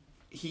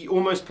 he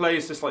almost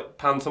plays this like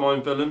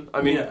pantomime villain.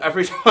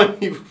 Every time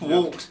he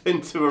walks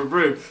into a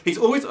room, he's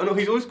always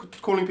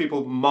calling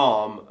people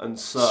mom and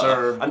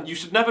sir. And you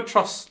should never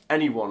trust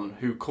anyone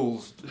who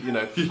calls a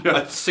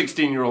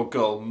 16-year-old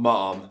girl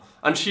mom.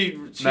 And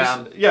she's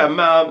ma'am. Yeah,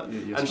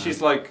 ma'am. Yes, and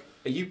she's like,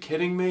 are you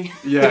kidding me?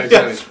 Yeah,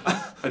 exactly.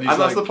 And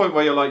that's the point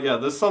where you're like, yeah,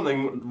 there's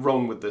something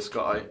wrong with this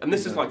guy. And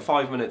this is like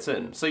 5 minutes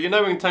in. So in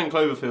 10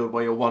 Cloverfield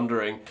where you're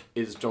wondering,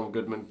 is John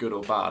Goodman good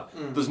or bad?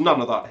 There's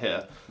none of that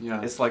here.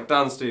 Yeah. It's like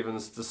Dan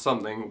Stevens, there's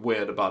something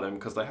weird about him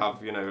because they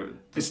have, the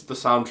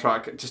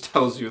soundtrack, it just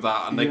tells you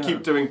that. And they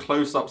keep doing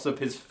close-ups of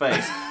his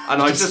face.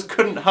 And I just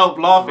couldn't help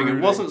laughing.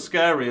 It wasn't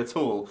scary at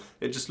all.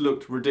 It just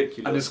looked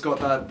ridiculous. And it's got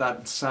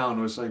that sound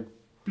where it's like,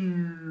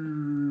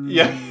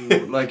 yeah,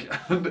 like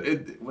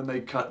when they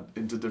cut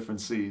into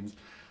different scenes,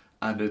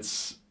 and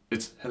it's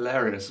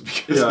hilarious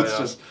because it's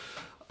just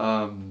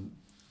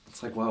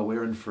it's like, wow,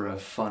 we're in for a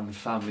fun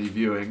family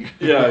viewing.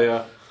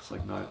 Yeah. It's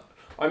like, no.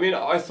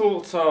 I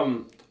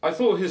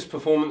thought his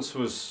performance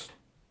was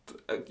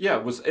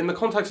in the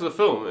context of the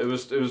film, it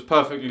was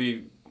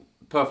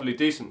perfectly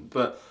decent.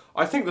 But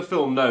I think the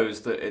film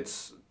knows that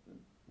it's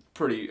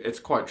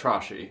quite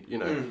trashy,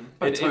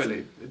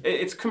 Totally.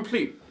 It's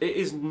complete. It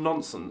is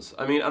nonsense.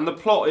 And the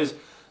plot is.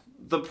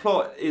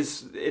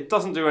 It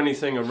doesn't do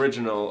anything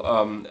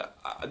original.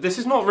 This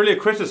is not really a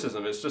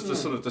criticism. It's just a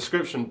sort of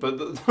description. But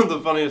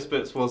the funniest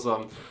bits was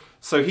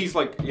so he's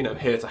like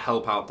here to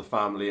help out the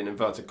family in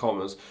inverted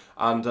commas.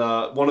 And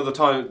one of the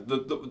time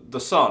the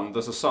son,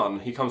 there's a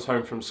son. He comes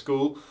home from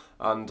school.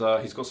 And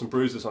he's got some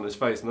bruises on his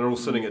face, and they're all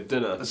sitting at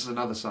dinner. This is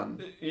another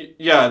son.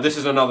 Yeah, this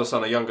is another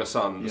son, a younger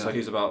son. Yeah. So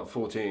he's about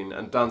 14.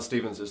 And Dan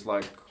Stevens is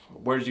like,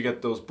 where did you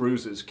get those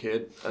bruises,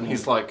 kid? And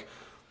he's like,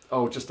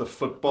 oh, just a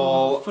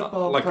football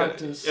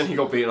practice. And he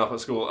got beaten up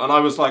at school. And I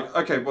was like,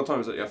 okay, what time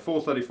is it? Yeah,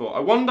 4:34. I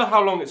wonder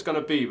how long it's going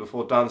to be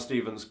before Dan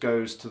Stevens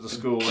goes to the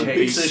school and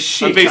beats the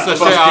shit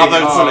out of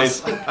those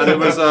bullies. And it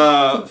was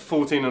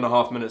 14 and a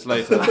half minutes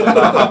later that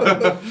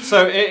happened.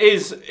 So it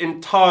is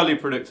entirely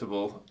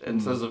predictable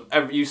in terms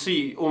of you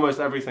see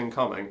almost everything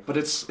coming. But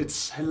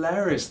it's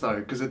hilarious though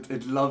because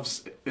it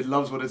loves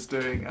what it's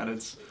doing, and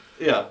it's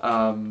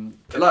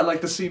like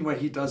the scene where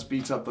he does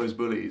beat up those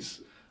bullies.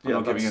 I'm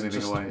not giving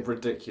anything away.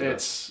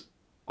 Ridiculous.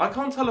 I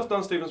can't tell if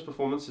Dan Stevens'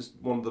 performance is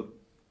one of the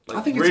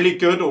I think really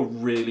good or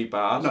really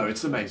bad. No,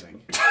 it's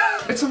amazing.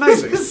 It's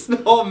amazing. It's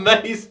not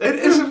amazing. It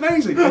is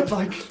amazing. It's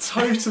like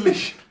totally.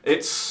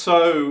 It's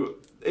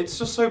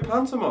just so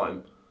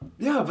pantomime.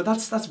 Yeah, but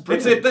that's It's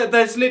brilliant.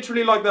 there's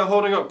literally like they're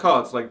holding up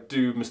cards like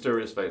do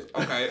mysterious face.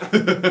 Okay.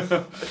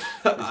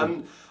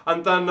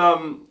 and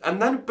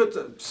then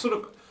but sort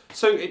of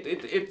so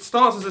it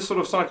starts as this sort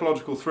of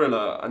psychological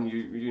thriller, and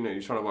you know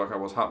you're trying to work out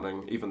what's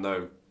happening, even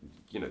though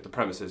you know the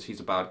premise is he's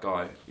a bad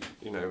guy,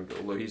 you know,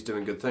 although he's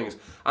doing good things.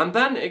 And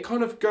then it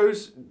kind of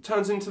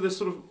turns into this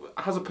sort of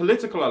has a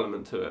political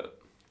element to it.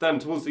 Then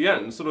towards the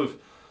end, sort of.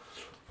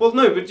 Well,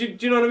 no, but do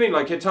you know what I mean?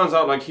 Like, it turns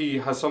out like he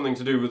has something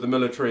to do with the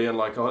military and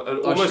like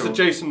almost a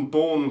Jason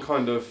Bourne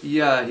kind of he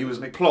was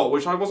plot,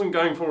 which I wasn't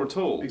going for at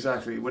all.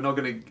 Exactly. We're not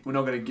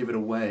gonna give it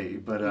away,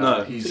 but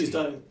No. Please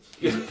don't.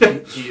 he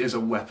is a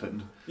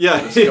weapon.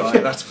 Yeah. This guy.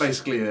 That's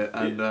basically it.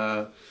 And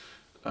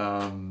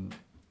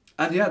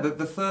yeah,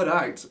 the third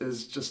act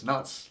is just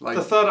nuts. Like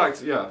The third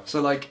act, yeah. So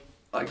like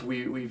I've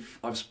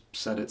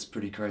said it's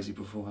pretty crazy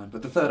beforehand,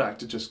 but the third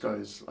act it just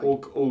goes like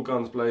all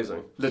guns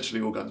blazing.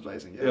 Literally all guns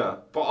blazing. Yeah. Yeah,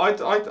 but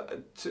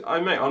I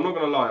mate, I'm not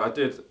gonna lie, I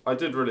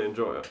did really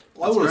enjoy it.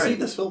 I want to see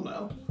this film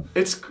now.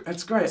 It's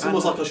great. It's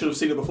almost like I should have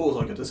seen it before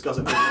so I could discuss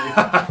it with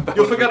you.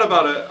 You'll forget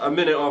about it a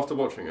minute after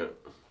watching it,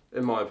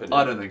 in my opinion.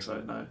 I don't think so.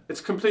 No.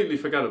 It's completely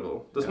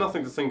forgettable. There's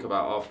nothing to think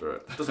about after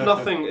it. There's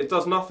nothing. It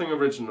does nothing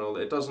original.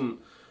 It doesn't.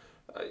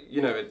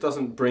 You know, it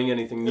doesn't bring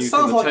anything new to the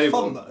sounds like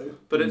table. fun though.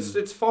 But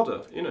it's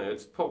fodder. You know,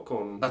 it's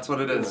popcorn. That's what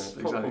it you is, know, it's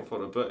exactly.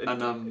 popcorn fodder. But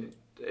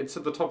it's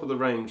at the top of the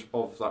range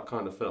of that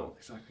kind of film.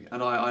 Exactly.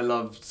 And I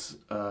loved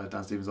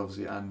Dan Stevens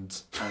obviously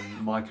and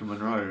Micah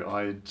Monroe.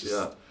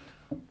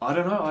 I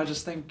don't know. I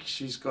just think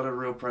she's got a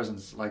real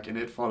presence. Like in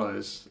It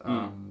Follows.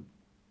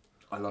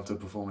 I loved her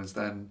performance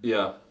then.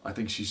 Yeah. I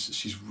think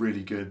she's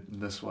really good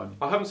in this one.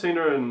 I haven't seen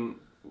her in.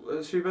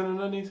 Has she been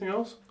in anything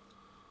else?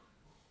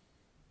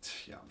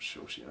 Yeah, I'm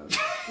sure she has.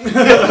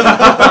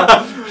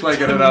 Shall I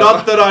get it out?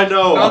 Not that I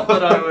know. Not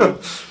that I will.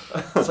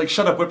 It's like,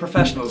 shut up, we're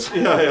professionals.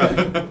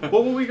 Yeah.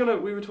 What were we gonna?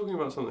 We were talking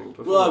about something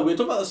before. Well, we were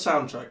talking about the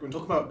soundtrack. We were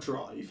talking about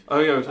Drive. Oh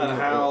yeah, and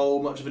how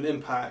much of an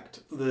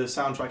impact the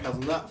soundtrack has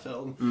on that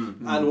film.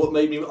 Mm. And what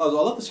made me, I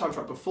love the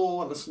soundtrack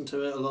before. I listened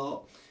to it a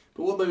lot.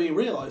 But what made me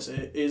realise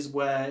it is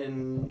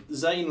when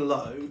Zane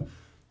Lowe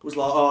was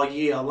like, oh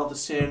yeah, I love the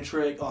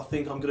soundtrack. I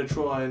think I'm gonna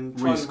try and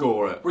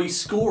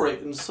rescore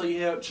it and see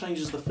how it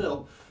changes the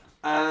film.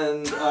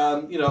 And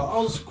you know, I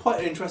was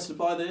quite interested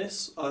by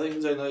this. I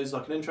think Zane Lowe's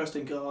like an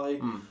interesting guy.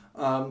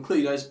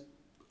 Clearly knows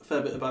a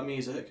fair bit about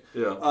music.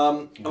 Yeah.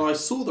 And I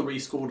saw the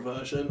rescored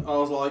version. I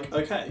was like,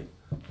 okay,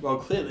 well,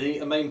 clearly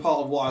a main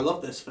part of why I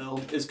love this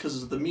film is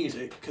because of the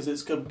music, because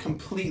it's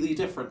completely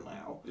different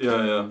now.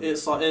 Yeah.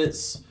 It's like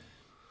it's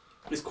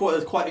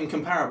quite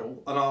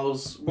incomparable. And I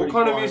was. What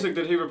kind of music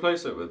did he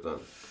replace it with then?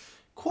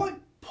 Quite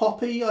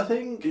poppy, I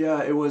think.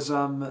 Yeah, it was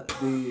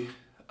the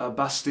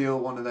Bastille,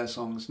 one of their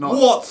songs. Not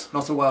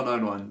a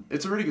well-known one.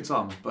 It's a really good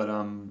song, but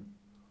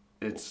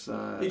it's.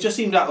 It just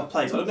seemed out of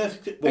place. I don't know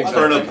if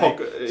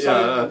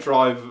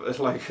Drive. It's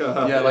like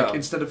like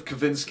instead of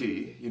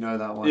Kavinsky, you know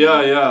that one.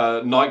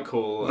 Yeah. Night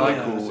Call. They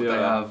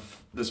have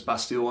this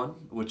Bastille one,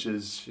 which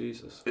is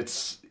Jesus.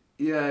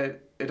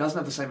 It doesn't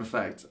have the same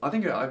effect. I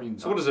think.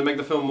 So what does it make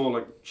the film more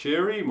like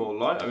cheery, more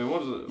light? I mean, what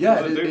does it? Yeah,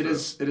 what does it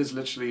is. It is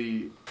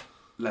literally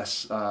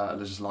less,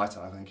 just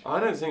lighter. I think. I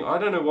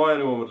don't know why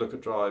anyone would look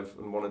at Drive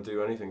and want to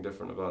do anything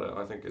different about it.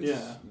 I think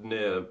it's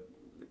near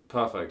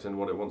perfect in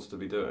what it wants to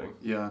be doing.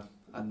 Yeah,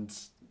 and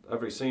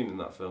every scene in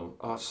that film,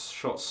 it's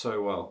shot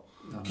so well.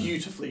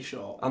 Beautifully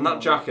shot. And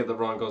that jacket that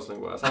Ryan Gosling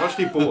wears. I've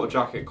actually bought a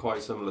jacket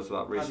quite similar to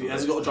that recently.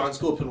 Has it got a giant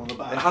scorpion on the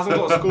back? It hasn't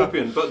got a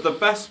scorpion, but the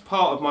best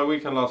part of my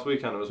weekend last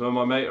weekend was when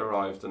my mate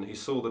arrived and he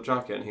saw the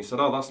jacket and he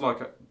said, oh, that's like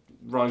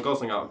Ryan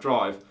Gosling out of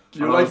Drive.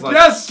 You're and like,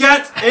 I was yes!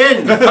 Get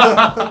in!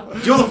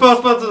 You're the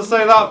first person to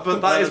say that, but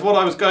that is what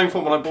I was going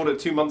for when I bought it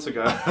 2 months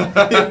ago.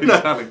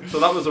 Exactly. So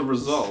that was a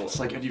result. It's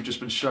like, and you've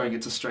just been showing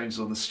it to strangers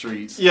on the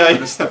streets. Yeah.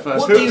 And it's the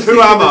first.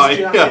 Who am I?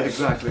 Yeah,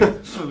 exactly.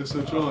 Oh, looks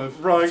so Drive.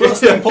 Right.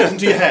 First thing pops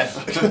into your head.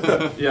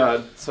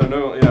 Yeah. So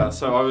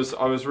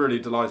I was really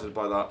delighted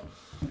by that.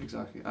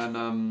 Exactly.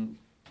 And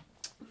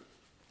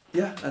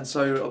and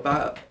so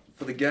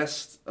for the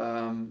guest.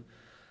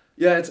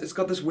 It's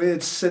got this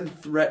weird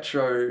synth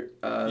retro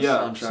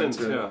soundtrack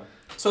to it. Yeah.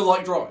 So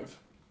like Drive.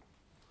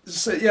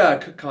 So yeah,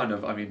 kind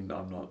of. I mean,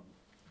 I'm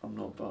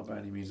not by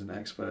any means an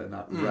expert in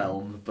that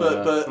realm,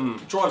 but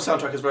Drive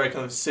soundtrack is very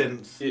kind of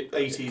synth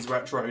 80s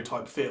retro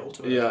type feel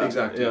to it. Yeah,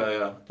 exactly.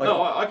 Yeah. Like,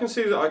 no, I can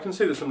see that. I can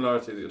see the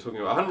similarity that you're talking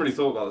about. I hadn't really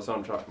thought about the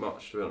soundtrack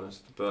much, to be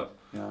honest, but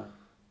yeah,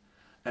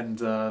 and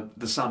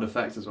the sound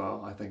effects as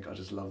well. I think I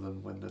just love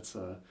them when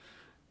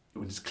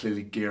it's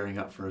clearly gearing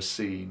up for a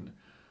scene.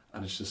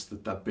 And it's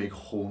just that big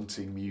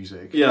haunting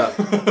music. Yeah,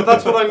 but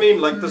that's what I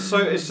mean. Like it's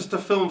just a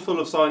film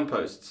full of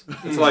signposts.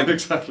 It's like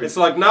exactly. It's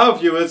like, now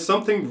viewers,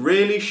 something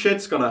really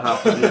shit's gonna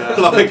happen. Yeah.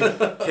 Like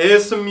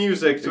here's some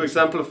music to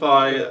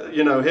exemplify.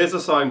 You know, here's a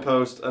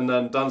signpost, and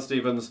then Dan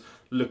Stevens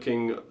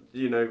looking,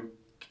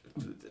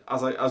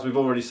 as we've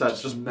already said,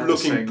 just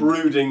menacing. looking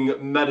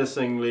brooding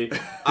menacingly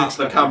at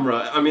the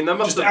camera. I mean, there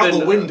must Just have out been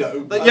the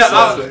window.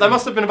 There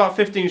must have been about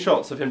 15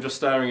 shots of him just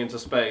staring into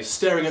space,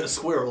 staring at a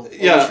squirrel on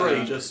Yeah. a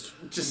tree.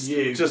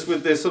 Just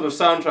with this sort of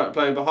soundtrack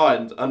playing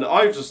behind, and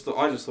I just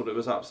thought it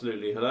was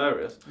absolutely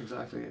hilarious.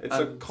 Exactly. It's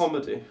a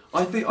comedy.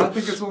 I think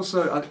it's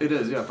also it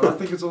is, yeah, but I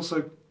think it's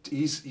also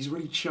he's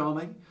really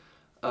charming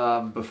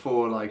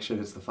before like shit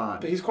hits the fan.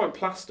 But he's quite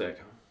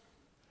plastic.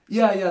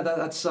 Yeah,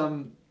 that's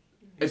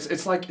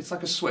it's like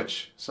a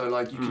switch. So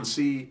like you can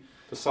see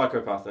the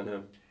psychopath in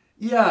him.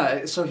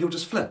 Yeah, so he'll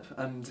just flip,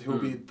 and he'll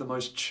be the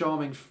most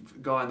charming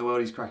guy in the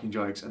world. He's cracking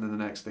jokes, and then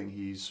the next thing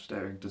he's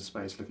staring into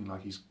space, looking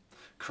like he's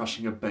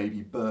crushing a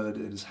baby bird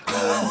in his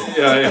hand.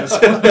 Yeah.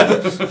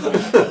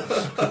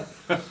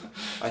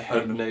 I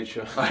hate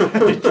nature.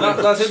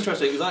 That's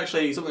interesting. It's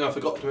actually something I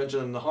forgot to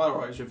mention in the High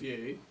Rise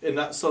review. I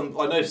noticed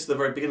at the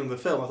very beginning of the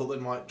film, I thought they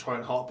might try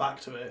and hark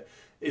back to it,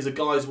 is a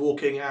guy's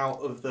walking out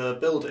of the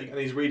building and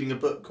he's reading a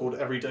book called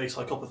Everyday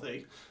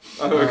Psychopathy.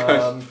 Oh,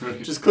 okay.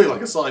 Which is clearly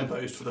like a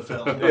signpost for the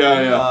film.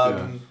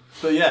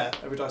 But yeah,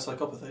 Everyday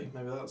Psychopathy.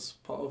 Maybe that's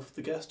part of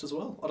the guest as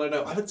well. I don't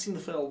know. I haven't seen the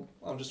film.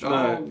 I'm just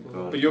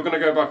but you're going to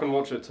go back and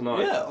watch it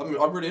tonight. Yeah,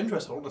 I'm really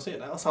interested. I want to see it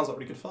now. It sounds like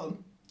really good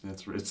fun.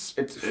 It's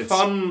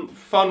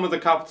fun with a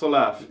capital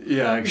F.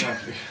 Yeah,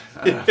 exactly.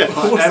 What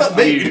does that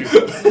mean?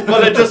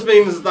 Well, it just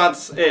means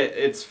that's it.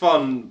 It's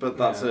fun, but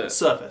that's it.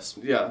 Surface.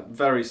 Yeah,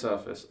 very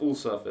surface. All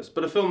surface.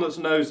 But a film that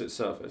knows its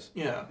surface.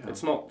 Yeah.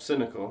 It's not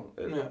cynical.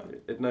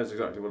 It knows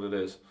exactly what it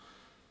is.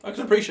 I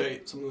can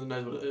appreciate something that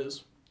knows what it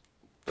is.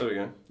 There we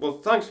go. Well,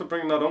 thanks for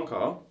bringing that on,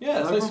 Carl.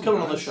 Yeah, thanks for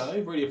coming on the show.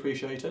 Really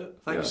appreciate it.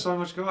 Thank you so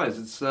much, guys.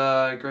 It's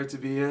great to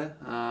be here.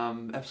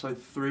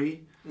 Episode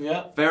 3.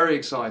 Yeah. Very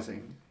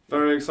exciting.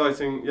 Very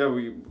exciting. Yeah,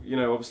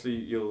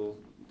 obviously we'll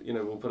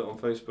put it on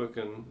Facebook,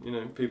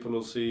 and people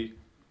will see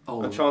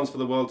a chance for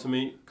the world to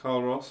meet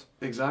Carl Ross.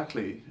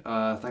 Exactly.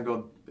 Thank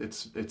God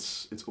it's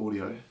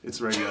audio.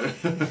 It's radio.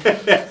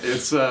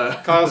 It's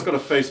Kyle's got a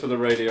face for the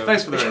radio.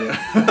 Face for the radio.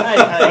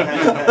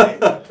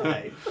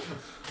 Hey.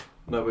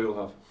 No, we all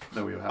have.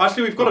 No, we all have.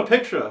 Actually, we've got a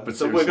picture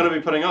that we're going to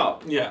be putting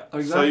up. Yeah.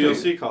 Exactly. So you'll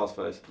see Carl's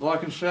face. Well, I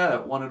can share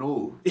it, one and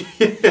all.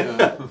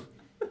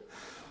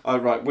 Oh,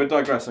 right, we're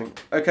digressing.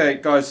 Okay,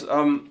 guys,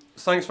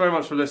 thanks very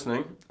much for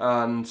listening,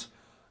 and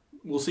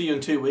we'll see you in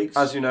 2 weeks.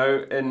 As you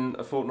know, in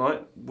a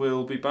fortnight,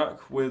 we'll be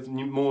back with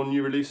more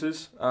new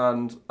releases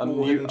and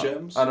more hidden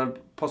gems, and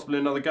possibly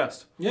another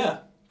guest. Yeah,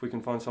 if we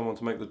can find someone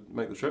to make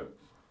the trip.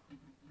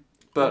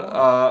 But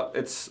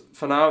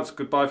for now, it's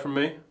goodbye from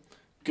me.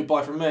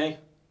 Goodbye from me.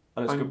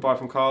 And it's goodbye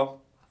from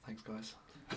Carl. Thanks, guys.